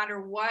think no matter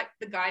what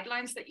the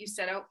guidelines that you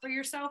set out for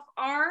yourself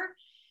are,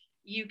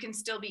 you can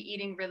still be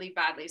eating really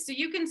badly. So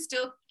you can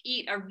still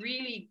eat a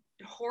really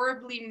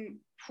horribly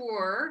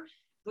poor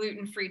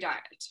gluten-free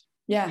diet.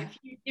 Yeah.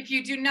 If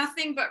you do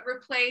nothing but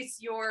replace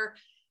your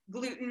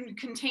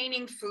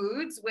gluten-containing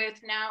foods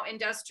with now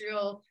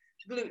industrial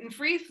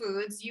gluten-free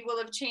foods, you will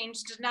have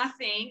changed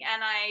nothing.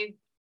 And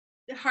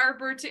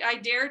I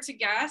dare to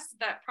guess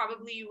that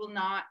probably you will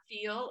not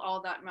feel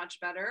all that much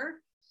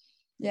better.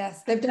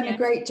 Yes, they've done a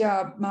great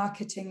job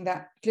marketing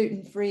that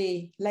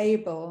gluten-free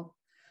label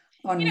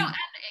on.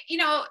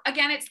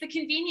 Again, it's the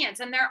convenience.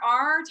 And there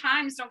are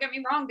times, don't get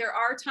me wrong, there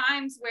are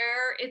times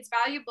where it's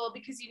valuable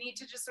because you need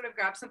to just sort of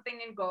grab something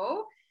and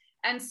go.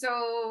 And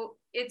so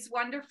it's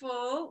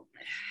wonderful.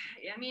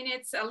 I mean,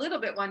 it's a little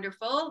bit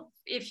wonderful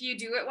if you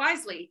do it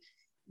wisely.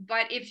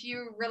 But if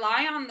you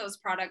rely on those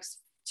products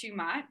too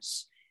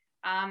much,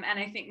 and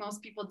I think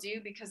most people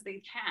do because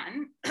they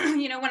can,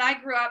 when I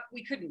grew up,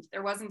 we couldn't.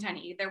 There wasn't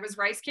any. There was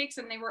rice cakes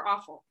and they were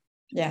awful.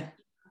 Yeah.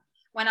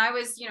 When I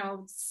was,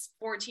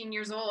 14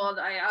 years old,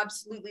 I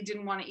absolutely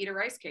didn't want to eat a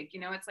rice cake.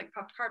 It's like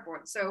puffed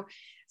cardboard.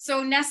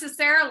 So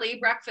necessarily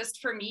breakfast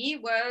for me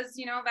was,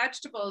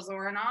 vegetables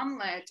or an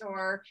omelet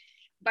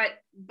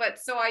but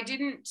so I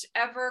didn't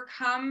ever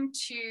come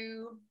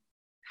to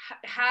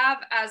have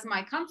as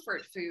my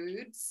comfort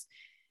foods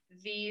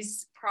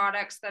these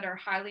products that are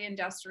highly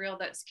industrial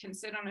that can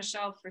sit on a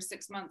shelf for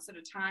 6 months at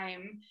a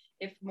time,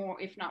 if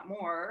not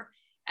more,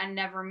 and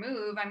never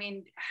move. I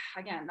mean,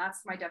 again, that's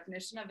my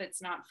definition of it's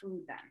not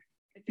food then.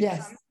 If it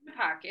comes in a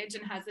package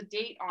and has a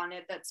date on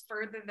it that's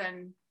further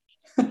than,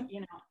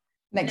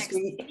 next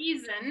week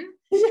season,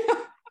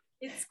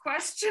 it's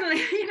questioning,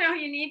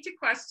 you need to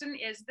question,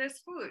 is this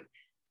food?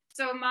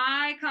 So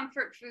my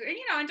comfort food,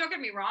 and don't get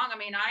me wrong, I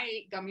mean, I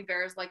ate gummy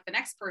bears like the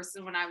next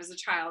person when I was a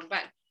child,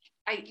 but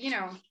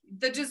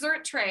the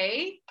dessert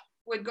tray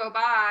would go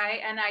by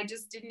and I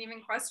just didn't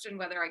even question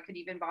whether I could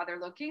even bother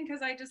looking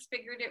because I just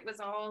figured it was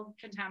all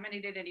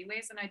contaminated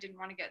anyways and I didn't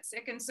want to get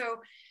sick. And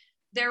so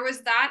there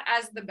was that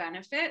as the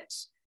benefit.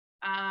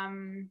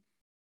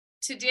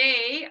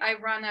 Today I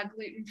run a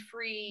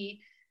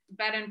gluten-free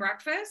bed and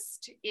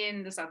breakfast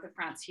in the south of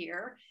France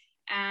here.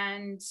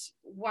 And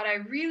what I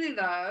really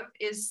love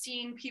is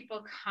seeing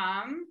people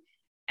come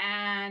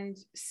and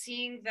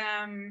seeing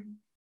them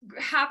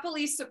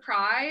happily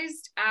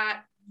surprised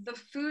at the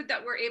food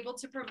that we're able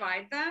to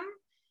provide them,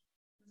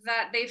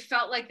 that they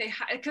felt like they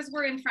had, because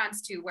we're in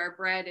France too, where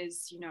bread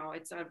is,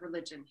 it's a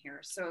religion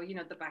here. So, the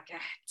baguette. God,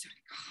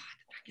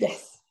 the baguette.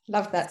 Yes,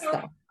 love that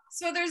stuff.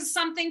 So there's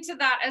something to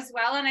that as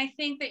well. And I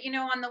think that,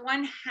 on the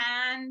one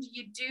hand,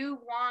 you do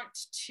want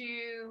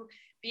to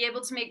be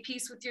able to make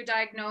peace with your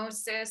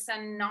diagnosis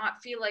and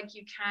not feel like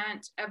you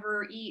can't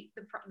ever eat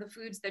the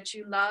foods that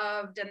you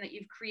loved and that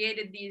you've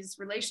created these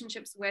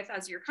relationships with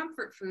as your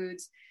comfort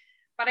foods.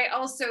 But I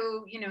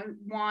also,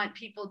 want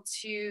people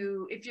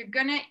to, if you're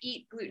going to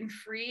eat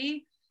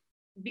gluten-free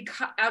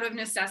out of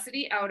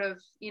necessity, out of,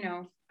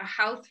 a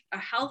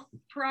health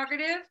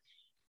prerogative,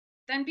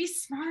 then be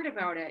smart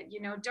about it.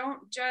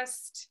 Don't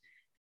just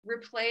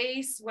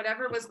replace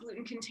whatever was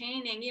gluten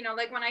containing,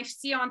 like when I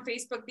see on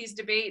Facebook these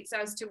debates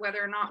as to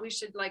whether or not we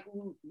should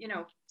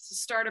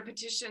start a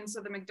petition so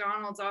the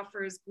McDonald's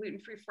offers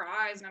gluten-free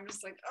fries, and I'm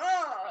just like,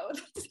 oh,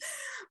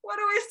 what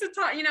a waste of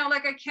time.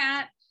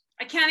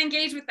 I can't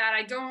engage with that.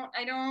 I don't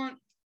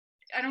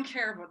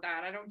care about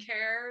that. I don't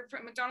care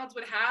if McDonald's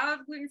would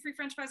have gluten-free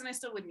French fries and I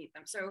still wouldn't eat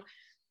them. So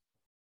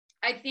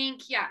I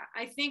think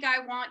I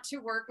want to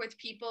work with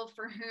people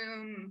for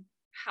whom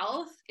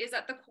health is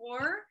at the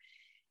core.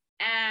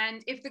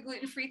 And if the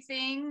gluten-free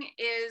thing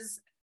is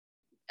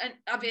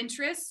of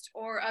interest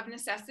or of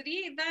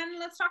necessity, then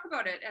let's talk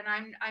about it. And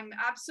I'm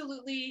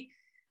absolutely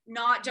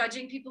not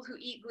judging people who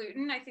eat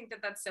gluten. I think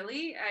that that's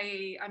silly.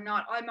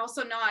 I'm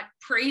also not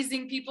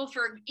praising people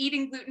for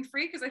eating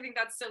gluten-free because I think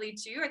that's silly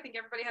too. I think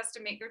everybody has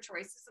to make their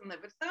choices and live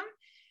with them.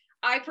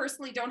 I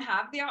personally don't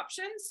have the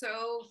option,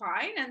 so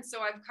fine. And so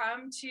I've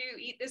come to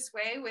eat this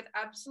way with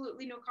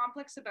absolutely no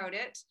complex about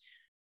it.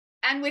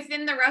 And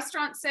within the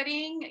restaurant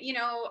setting,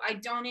 I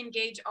don't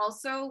engage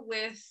also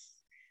with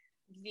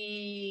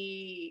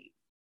the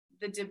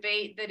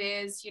debate that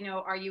is,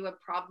 are you a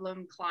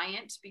problem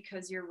client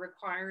because you're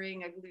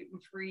requiring a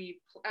gluten-free?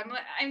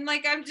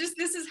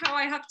 This is how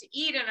I have to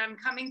eat and I'm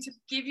coming to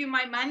give you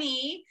my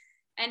money.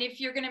 And if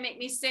you're going to make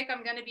me sick,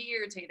 I'm going to be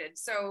irritated.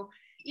 So,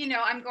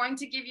 I'm going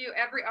to give you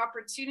every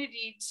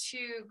opportunity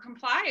to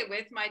comply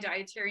with my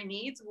dietary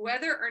needs,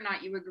 whether or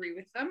not you agree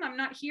with them. I'm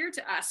not here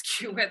to ask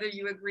you whether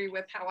you agree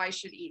with how I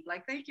should eat.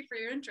 Thank you for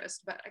your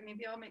interest, but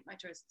maybe I'll make my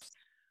choices.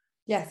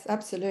 Yes,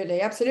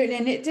 absolutely. Absolutely.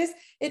 And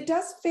it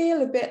does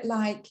feel a bit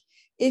like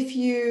if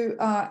you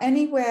are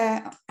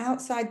anywhere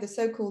outside the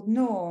so-called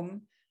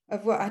norm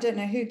of what, I don't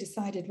know who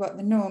decided what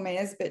the norm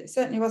is, but it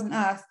certainly wasn't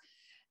us,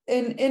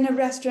 in a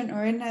restaurant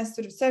or in a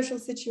sort of social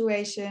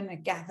situation, a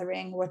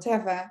gathering,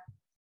 whatever,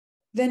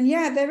 then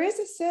there is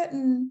a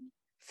certain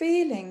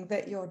feeling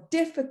that you're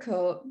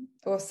difficult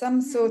or some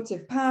sort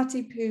of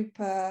party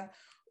pooper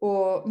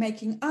or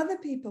making other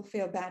people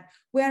feel bad.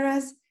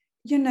 Whereas,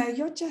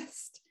 you're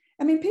just,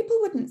 people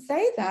wouldn't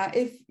say that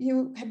if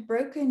you had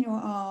broken your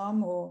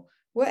arm or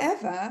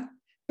whatever,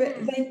 but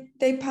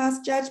they pass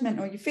judgment,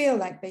 or you feel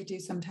like they do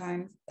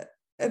sometimes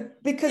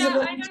because of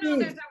what I don't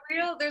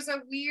know. There's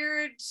a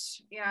weird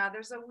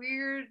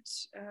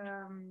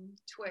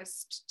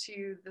twist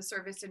to the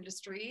service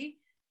industry.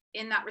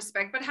 in that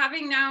respect. But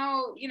having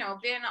now, you know,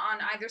 been on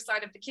either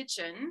side of the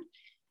kitchen,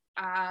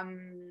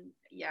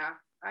 yeah,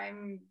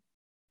 I'm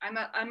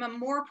a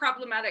more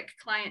problematic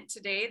client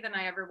today than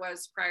I ever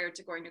was prior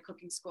to going to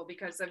cooking school,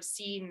 because I've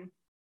seen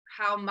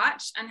how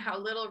much and how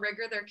little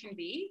rigor there can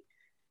be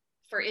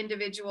for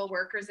individual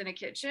workers in a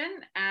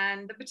kitchen,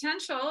 and the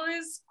potential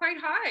is quite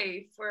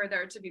high for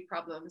there to be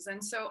problems.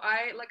 And so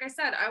like I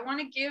said, I want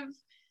to give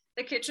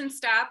the kitchen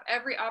staff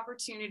every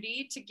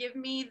opportunity to give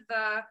me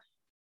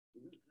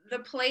the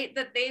plate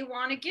that they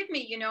want to give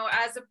me. You know,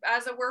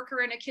 as a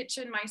worker in a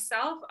kitchen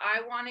myself,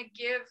 I want to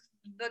give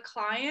the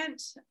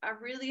client a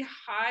really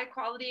high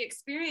quality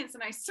experience,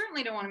 and I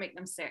certainly don't want to make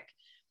them sick.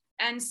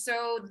 And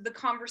so the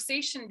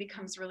conversation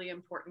becomes really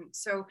important.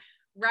 So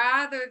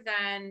rather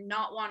than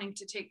not wanting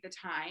to take the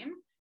time,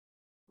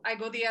 I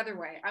go the other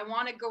way. I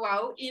want to go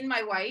out in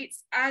my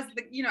whites as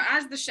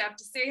the chef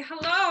to say,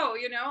 hello,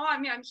 you know, I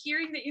mean, I'm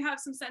hearing that you have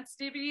some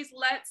sensitivities.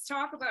 Let's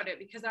talk about it,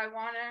 because I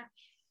want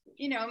to,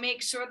 you know,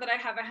 make sure that I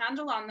have a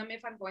handle on them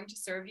if I'm going to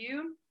serve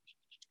you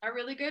a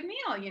really good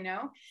meal, you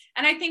know.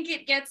 And I think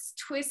it gets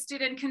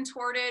twisted and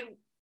contorted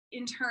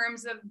in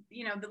terms of,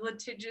 you know, the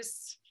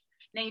litigious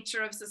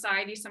nature of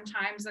society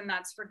sometimes, and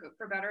that's for good,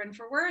 for better and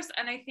for worse.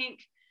 And I think,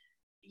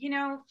 you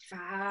know,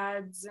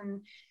 fads,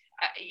 and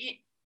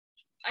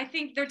I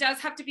think there does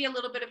have to be a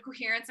little bit of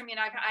coherence. I mean,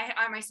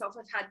 I myself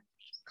have had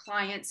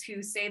clients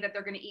who say that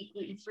they're going to eat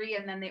gluten-free,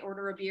 and then they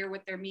order a beer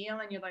with their meal,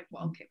 and you're like,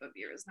 well, okay, but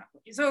beer is not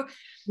gluten. So,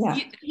 yeah.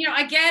 You know,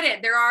 I get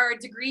it. There are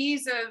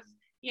degrees of,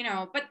 you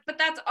know, but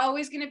that's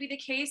always going to be the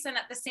case. And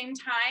at the same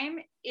time,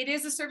 it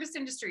is a service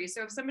industry.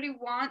 So if somebody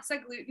wants a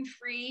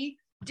gluten-free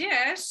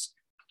dish,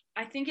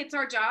 I think it's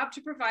our job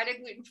to provide a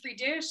gluten-free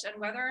dish, and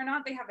whether or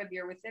not they have a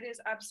beer with it is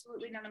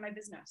absolutely none of my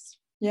business.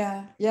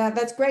 Yeah,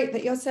 that's great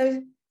that you're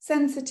so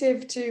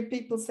sensitive to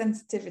people's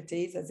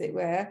sensitivities, as it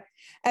were,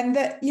 and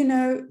that, you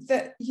know,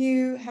 that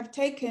you have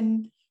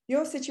taken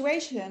your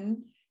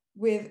situation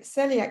with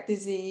celiac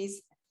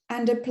disease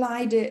and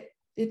applied it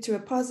to a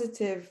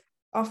positive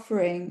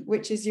offering,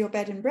 which is your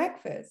bed and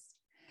breakfast.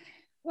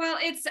 Well,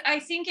 I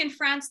think in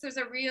France, there's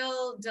a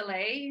real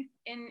delay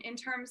in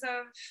terms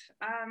of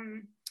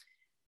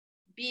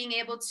being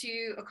able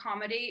to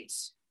accommodate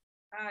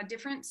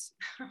difference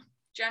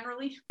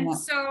generally. Yeah.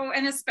 So,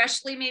 and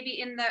especially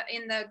maybe in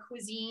the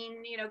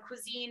cuisine, you know,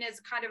 cuisine is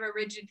kind of a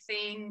rigid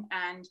thing,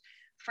 and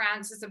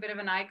France is a bit of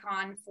an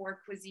icon for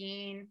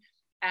cuisine,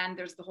 and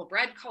there's the whole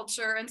bread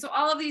culture. And so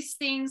all of these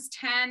things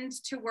tend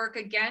to work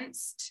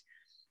against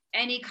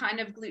any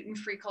kind of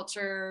gluten-free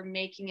culture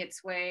making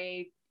its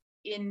way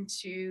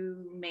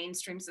into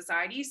mainstream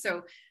society.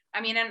 So,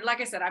 I mean, and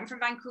like I said, I'm from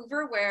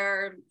Vancouver,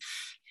 where,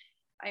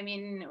 I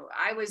mean,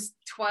 I was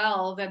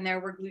 12 and there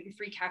were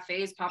gluten-free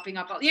cafes popping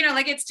up, you know,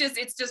 like it's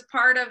just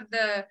part of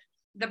the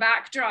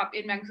backdrop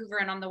in Vancouver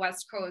and on the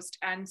West Coast.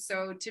 And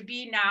so to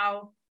be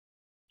now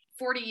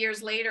 40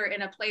 years later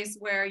in a place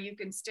where you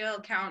can still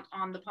count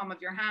on the palm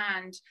of your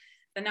hand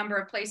the number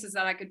of places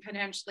that I could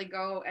potentially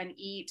go and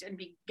eat and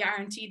be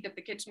guaranteed that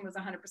the kitchen was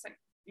 100%,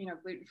 you know,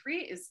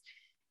 gluten-free, is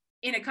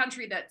in a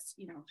country that's,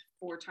 you know,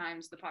 4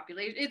 times the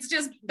population. It's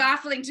just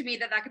baffling to me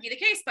that could be the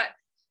case, but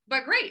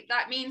great.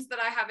 That means that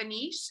I have a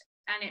niche,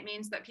 and it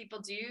means that people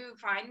do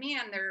find me,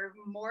 and they're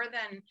more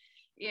than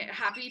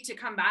happy to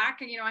come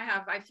back. And, you know,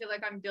 I feel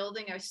like I'm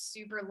building a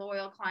super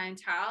loyal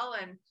clientele,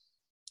 and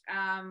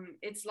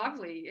it's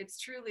lovely. It's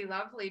truly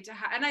lovely to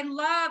have, and I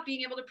love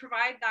being able to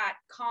provide that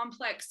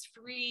complex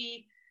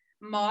free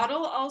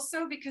model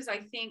also, because I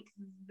think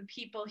the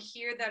people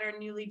here that are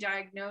newly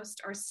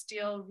diagnosed are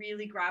still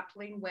really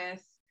grappling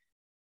with,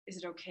 is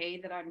it okay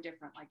that I'm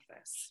different like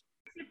this?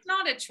 It's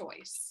not a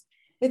choice.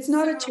 It's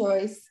not a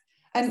choice.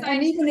 And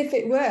even if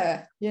it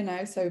were, you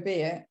know, so be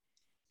it.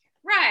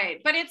 Right,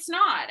 but it's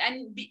not.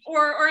 And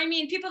or I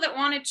mean, people that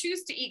want to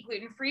choose to eat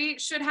gluten-free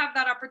should have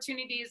that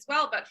opportunity as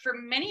well. But for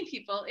many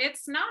people,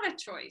 it's not a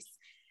choice.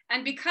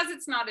 And because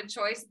it's not a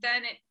choice,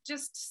 then it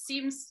just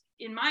seems,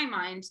 in my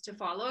mind, to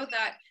follow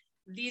that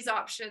these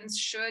options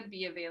should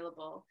be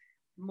available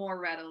more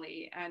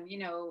readily. And, you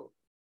know,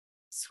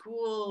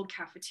 school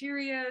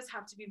cafeterias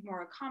have to be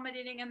more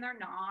accommodating, and they're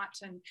not.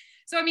 And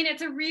so, I mean,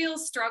 it's a real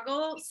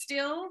struggle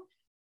still.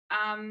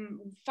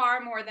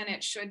 Far more than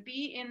it should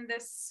be in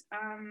this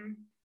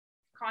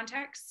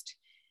context.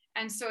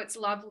 And so it's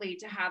lovely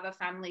to have a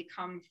family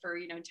come for,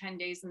 you know, 10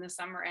 days in the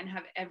summer and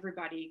have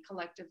everybody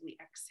collectively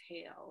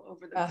exhale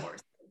over the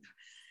course of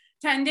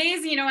 10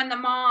 days, you know, and the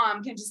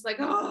mom can just like,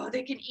 oh,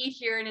 they can eat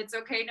here and it's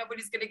okay.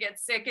 Nobody's going to get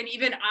sick. And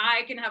even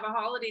I can have a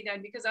holiday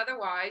then, because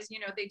otherwise,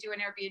 you know, they do an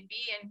Airbnb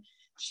and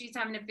she's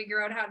having to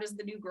figure out how does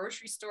the new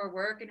grocery store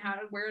work and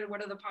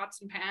what are the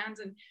pots and pans,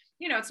 and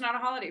you know, it's not a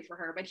holiday for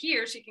her. But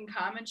here she can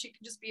come and she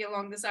can just be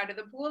along the side of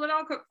the pool and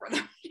I'll cook for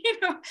them, you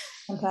know.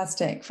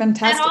 Fantastic.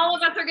 And all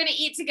of us are going to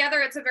eat together.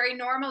 It's a very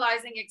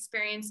normalizing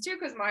experience too,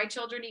 because my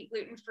children eat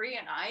gluten-free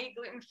and I eat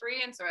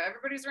gluten-free, and so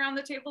everybody's around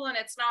the table, and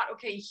it's not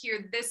okay,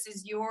 here, this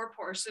is your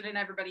portion and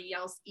everybody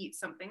else eats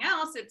something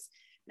else. It's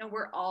no,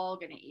 we're all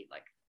going to eat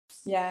like this.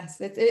 Yes,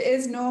 it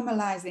is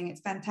normalizing. It's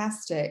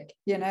fantastic,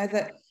 you know,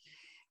 that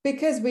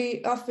because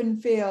we often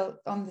feel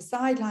on the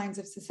sidelines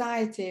of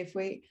society if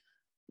we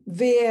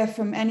veer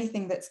from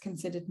anything that's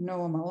considered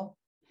normal.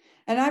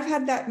 And I've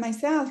had that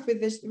myself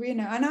with this, you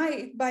know, and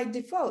I by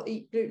default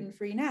eat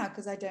gluten-free now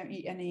because I don't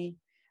eat any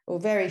or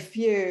very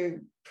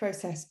few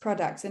processed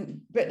products.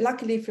 But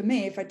luckily for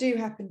me, if I do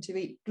happen to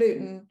eat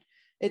gluten,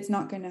 it's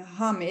not going to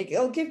harm me.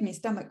 It'll give me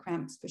stomach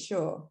cramps for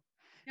sure,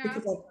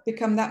 because I've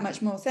become that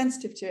much more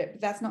sensitive to it.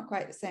 But that's not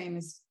quite the same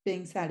as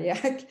being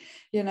celiac,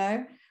 you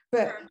know.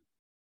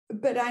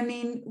 But I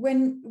mean,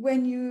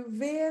 when you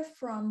veer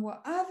from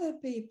what other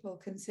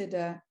people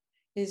consider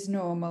is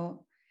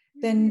normal,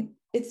 then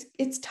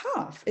it's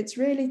tough. It's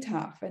really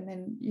tough. And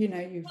then, you know,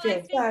 you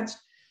feel judged.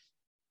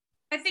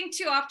 I think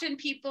too often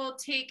people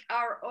take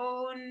our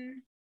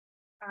own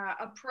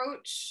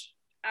approach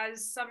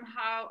as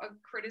somehow a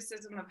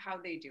criticism of how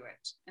they do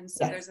it. And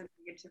so there's a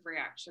negative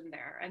reaction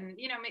there. And,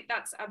 you know,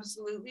 that's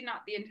absolutely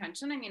not the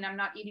intention. I mean, I'm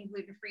not eating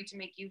gluten-free to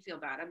make you feel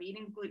bad. I'm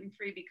eating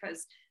gluten-free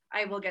because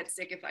I will get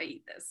sick if I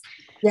eat this.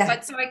 Yeah.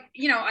 But so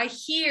I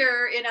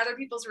hear in other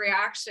people's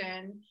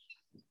reaction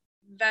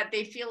that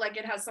they feel like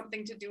it has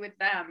something to do with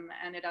them,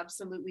 and it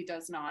absolutely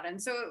does not.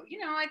 And so, you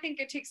know, I think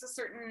it takes a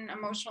certain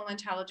emotional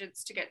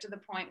intelligence to get to the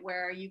point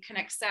where you can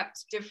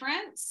accept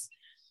difference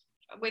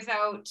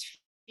without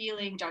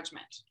feeling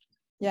judgment.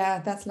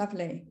 Yeah, that's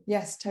lovely.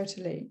 Yes,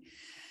 totally.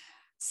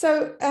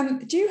 So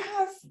do you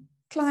have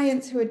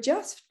clients who are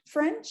just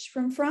French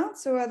from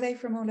France, or are they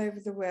from all over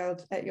the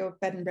world at your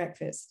bed and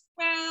breakfast?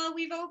 Well,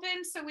 we've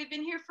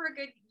been here for a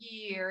good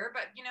year,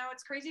 but you know,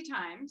 it's crazy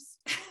times.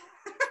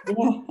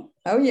 Yeah.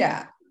 Oh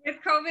yeah. With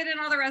COVID and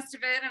all the rest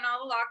of it and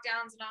all the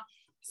lockdowns and all.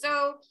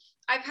 So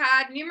I've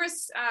had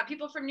numerous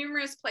people from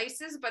numerous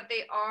places, but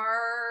they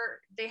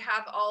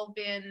have all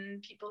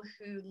been people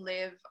who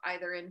live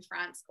either in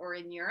France or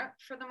in Europe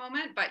for the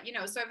moment. But, you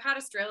know, so I've had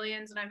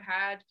Australians and I've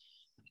had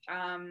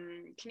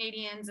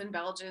Canadians and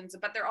Belgians,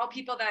 but they're all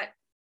people that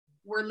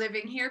were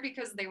living here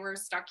because they were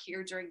stuck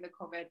here during the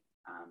COVID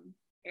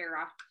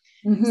era.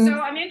 Mm-hmm. So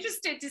I'm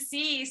interested to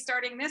see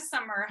starting this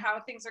summer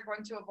how things are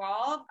going to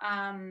evolve.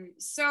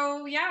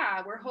 So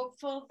yeah, we're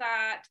hopeful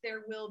that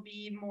there will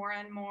be more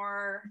and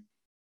more,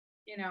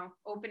 you know,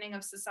 opening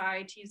of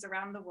societies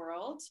around the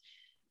world.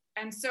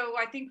 And so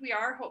I think we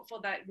are hopeful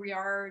that we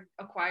are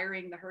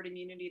acquiring the herd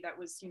immunity that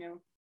was, you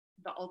know,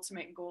 the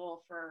ultimate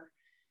goal for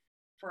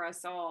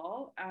us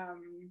all.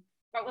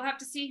 But we'll have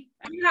to see.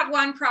 I do have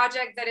one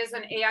project that is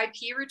an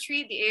AIP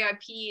retreat. The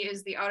AIP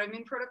is the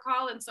autoimmune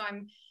protocol. And so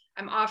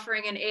I'm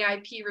offering an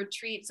AIP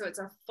retreat. So it's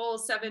a full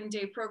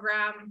 7-day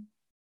program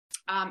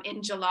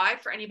in July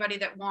for anybody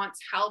that wants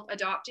help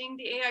adopting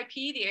the AIP.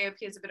 The AIP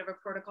is a bit of a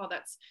protocol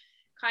that's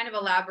kind of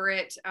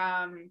elaborate.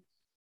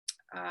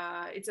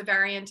 It's a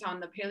variant on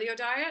the paleo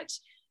diet.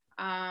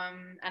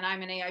 And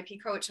I'm an AIP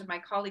coach and my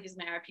colleague is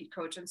an AIP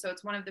coach. And so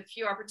it's one of the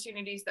few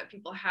opportunities that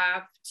people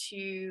have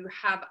to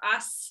have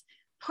us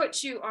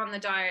put you on the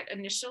diet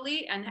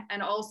initially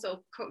and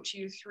also coach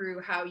you through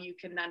how you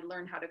can then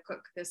learn how to cook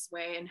this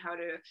way and how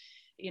to,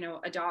 you know,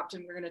 adopt.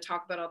 And we're going to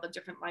talk about all the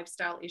different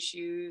lifestyle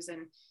issues.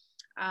 And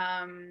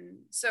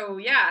so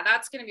yeah,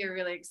 that's going to be a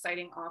really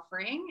exciting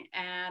offering.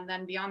 And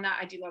then beyond that,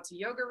 I do lots of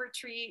yoga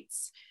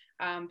retreats.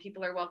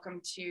 People are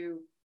welcome to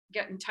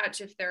get in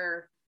touch if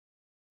they're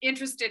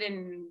interested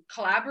in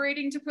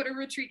collaborating to put a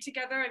retreat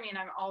together. I mean,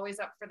 I'm always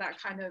up for that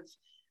kind of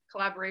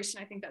collaboration.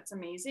 I think that's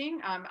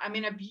amazing. I'm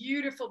in a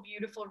beautiful,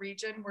 beautiful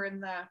region. We're in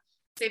the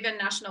Cévennes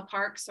National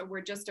Park, so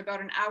we're just about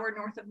an hour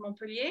north of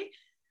Montpellier.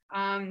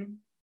 And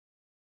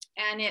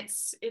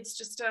it's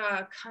just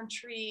a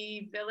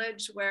country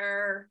village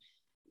where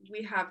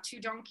we have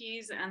 2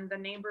 donkeys and the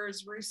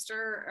neighbor's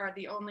rooster are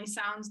the only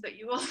sounds that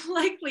you will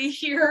likely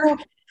hear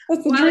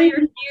while you're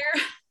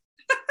here.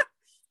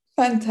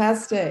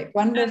 Fantastic,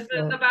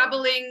 wonderful. The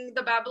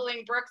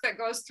babbling brook that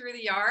goes through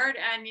the yard,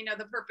 and you know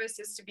the purpose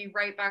is to be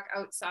right back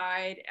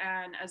outside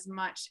and as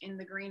much in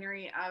the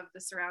greenery of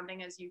the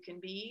surrounding as you can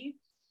be.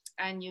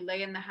 And you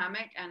lay in the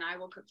hammock, and I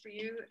will cook for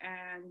you,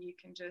 and you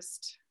can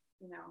just,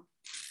 you know,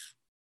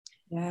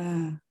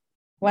 yeah,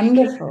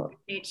 wonderful.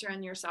 Nature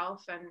and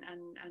yourself, and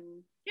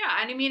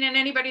yeah, and I mean, and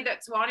anybody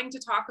that's wanting to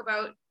talk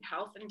about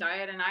health and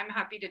diet, and I'm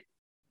happy to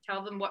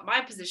tell them what my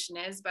position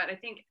is, but I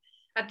think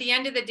at the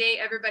end of the day,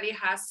 everybody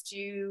has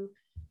to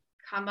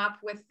come up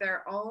with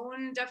their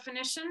own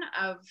definition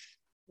of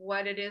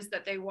what it is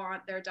that they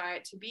want their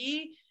diet to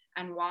be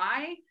and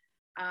why,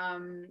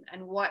 and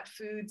what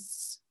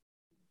foods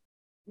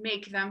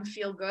make them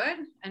feel good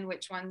and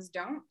which ones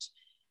don't.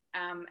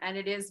 And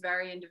it is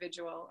very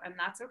individual, and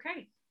that's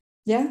okay.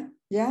 Yeah,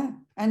 yeah.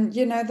 And,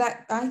 you know,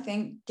 that I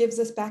think gives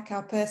us back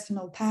our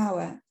personal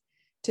power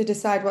to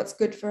decide what's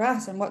good for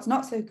us and what's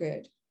not so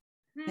good.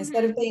 Mm-hmm.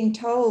 Instead of being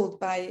told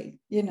by,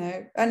 you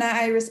know, and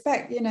I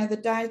respect, you know, the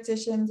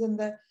dietitians and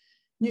the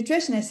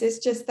nutritionists. It's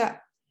just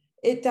that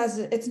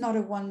it's not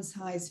a one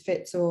size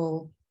fits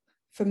all.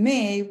 For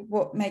me,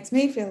 what makes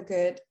me feel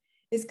good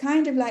is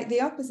kind of like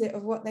the opposite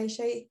of what they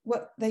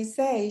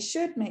say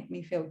should make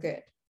me feel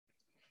good.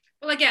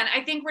 Well, again,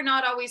 I think we're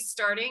not always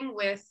starting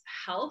with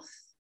health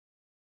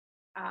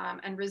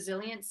and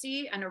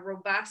resiliency and a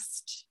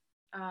robust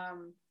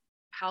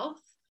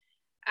health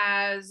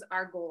as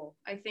our goal.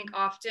 I think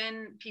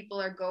often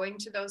people are going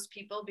to those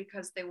people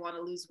because they want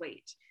to lose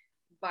weight,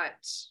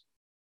 but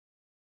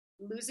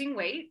losing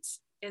weight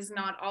is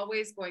not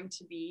always going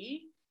to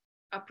be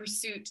a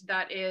pursuit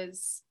that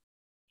is,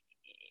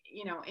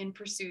 in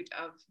pursuit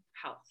of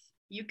health.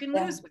 You can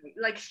lose weight.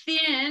 Like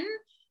thin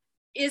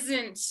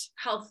isn't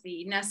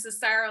healthy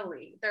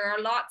necessarily. There are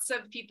lots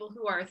of people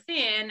who are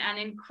thin and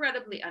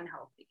incredibly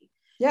unhealthy.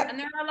 Yeah. And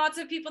there are lots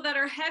of people that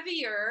are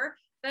heavier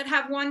that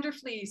have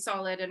wonderfully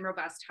solid and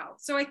robust health.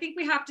 So I think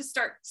we have to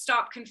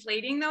stop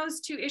conflating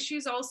those two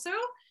issues also.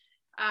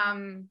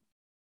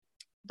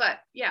 But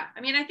yeah,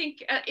 I mean, I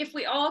think if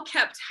we all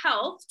kept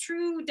health,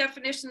 true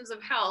definitions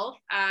of health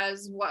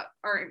as what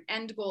our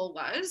end goal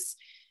was,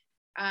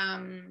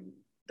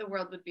 the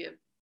world would be a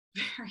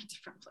very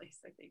different place,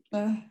 I think.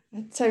 I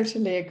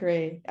totally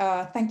agree.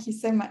 Thank you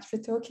so much for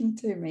talking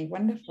to me.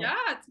 Wonderful. Yeah,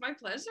 it's my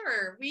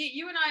pleasure.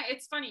 You and I,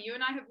 it's funny, you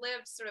and I have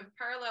lived sort of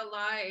parallel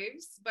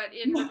lives, but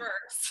in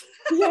reverse.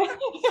 Yeah.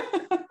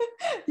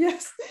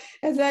 Yes.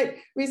 It's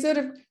like we sort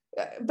of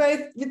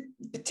both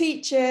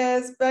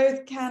teachers,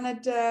 both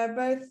Canada,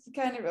 both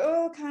kind of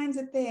all kinds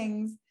of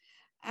things.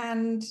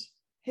 And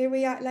here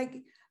we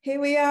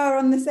are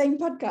on the same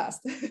podcast.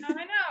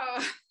 I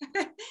know.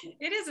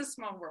 It is a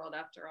small world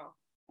after all.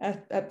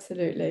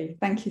 Absolutely.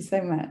 Thank you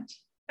so much.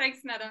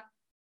 Thanks, Netta.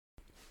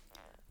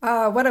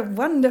 What a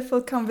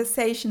wonderful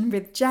conversation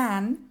with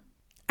Jan.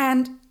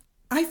 And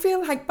I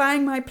feel like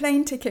buying my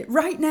plane ticket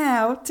right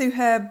now to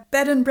her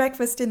bed and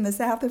breakfast in the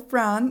south of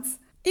France,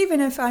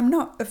 even if I'm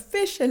not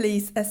officially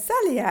a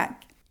celiac.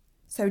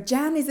 So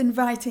Jan is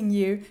inviting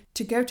you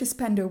to go to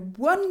spend a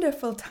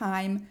wonderful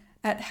time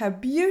at her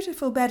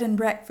beautiful bed and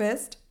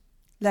breakfast.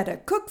 Let her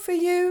cook for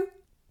you.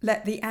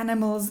 Let the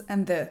animals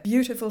and the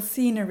beautiful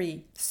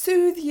scenery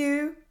soothe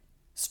you.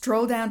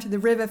 Stroll down to the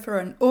river for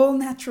an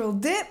all-natural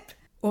dip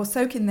or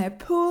soak in their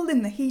pool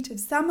in the heat of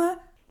summer.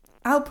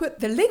 I'll put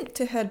the link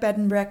to her bed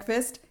and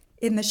breakfast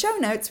in the show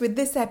notes with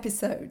this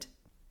episode.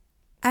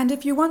 And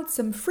if you want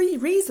some free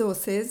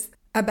resources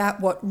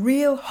about what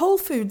real whole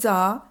foods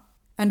are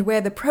and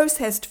where the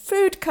processed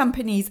food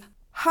companies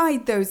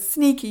hide those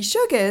sneaky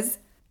sugars,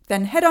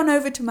 then head on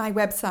over to my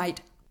website,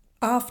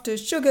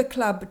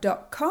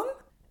 aftersugarclub.com,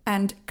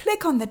 and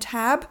click on the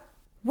tab,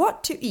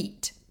 What to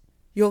Eat.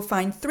 You'll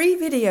find 3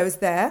 videos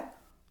there,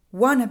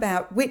 one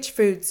about which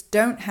foods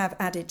don't have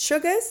added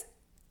sugars,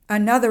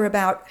 another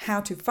about how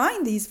to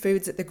find these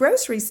foods at the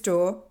grocery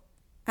store,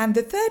 and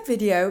the 3rd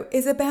video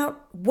is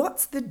about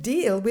what's the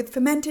deal with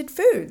fermented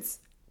foods,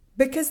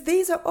 because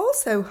these are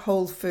also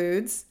whole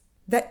foods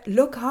that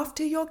look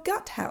after your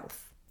gut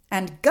health,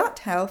 and gut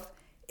health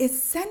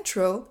is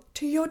central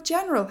to your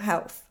general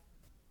health.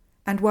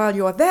 And while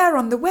you're there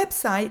on the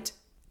website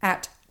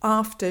at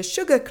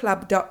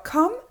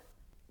aftersugarclub.com,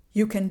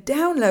 you can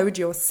download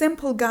your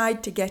simple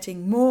guide to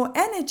getting more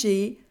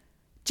energy.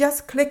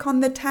 Just click on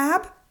the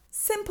tab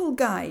Simple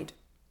Guide,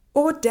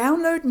 or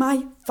download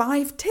my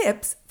 5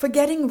 tips for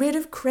getting rid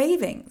of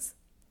cravings.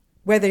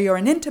 Whether you're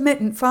an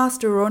intermittent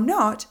faster or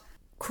not,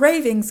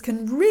 cravings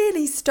can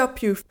really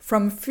stop you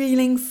from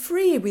feeling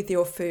free with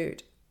your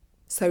food.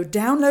 So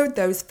download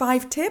those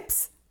 5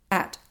 tips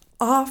at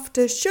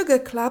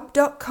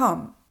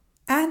aftersugarclub.com.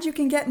 And you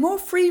can get more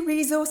free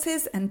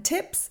resources and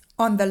tips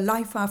on the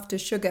Life After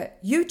Sugar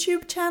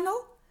YouTube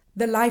channel,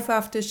 the Life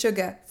After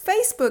Sugar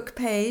Facebook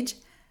page,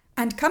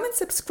 and come and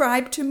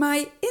subscribe to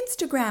my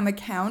Instagram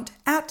account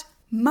at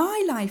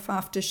My Life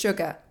After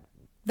Sugar.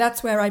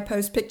 That's where I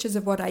post pictures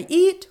of what I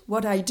eat,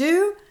 what I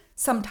do,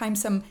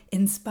 sometimes some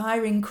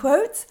inspiring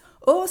quotes,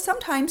 or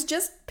sometimes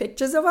just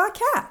pictures of our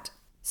cat,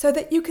 so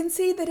that you can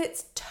see that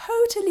it's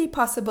totally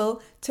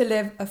possible to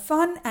live a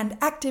fun and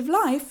active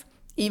life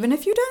even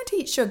if you don't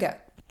eat sugar.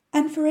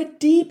 And for a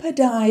deeper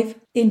dive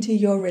into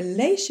your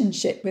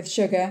relationship with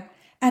sugar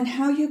and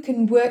how you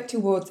can work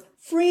towards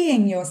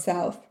freeing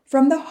yourself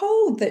from the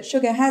hold that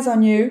sugar has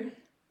on you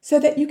so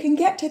that you can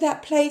get to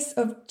that place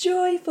of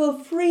joyful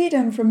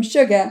freedom from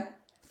sugar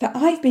that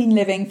I've been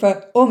living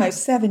for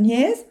almost 7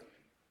 years,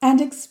 and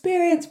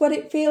experience what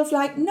it feels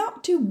like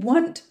not to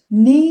want,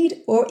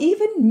 need, or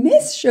even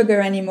miss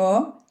sugar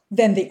anymore,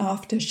 then the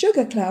After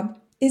Sugar Club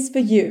is for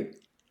you.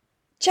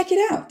 Check it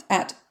out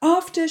at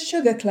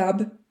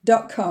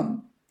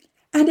aftersugarclub.com.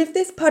 And if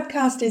this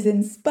podcast is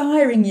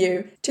inspiring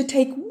you to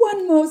take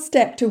one more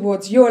step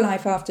towards your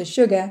life after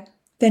sugar,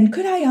 then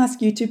could I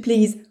ask you to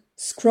please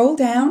scroll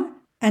down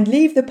and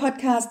leave the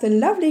podcast a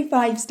lovely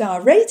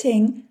 5-star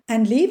rating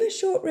and leave a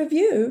short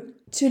review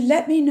to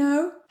let me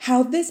know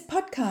how this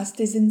podcast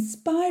is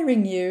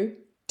inspiring you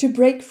to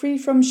break free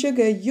from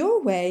sugar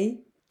your way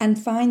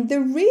and find the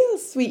real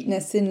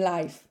sweetness in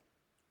life.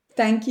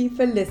 Thank you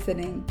for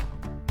listening.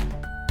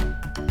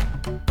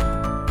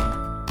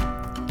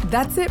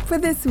 That's it for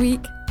this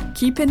week.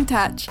 Keep in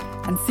touch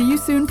and see you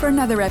soon for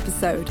another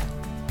episode.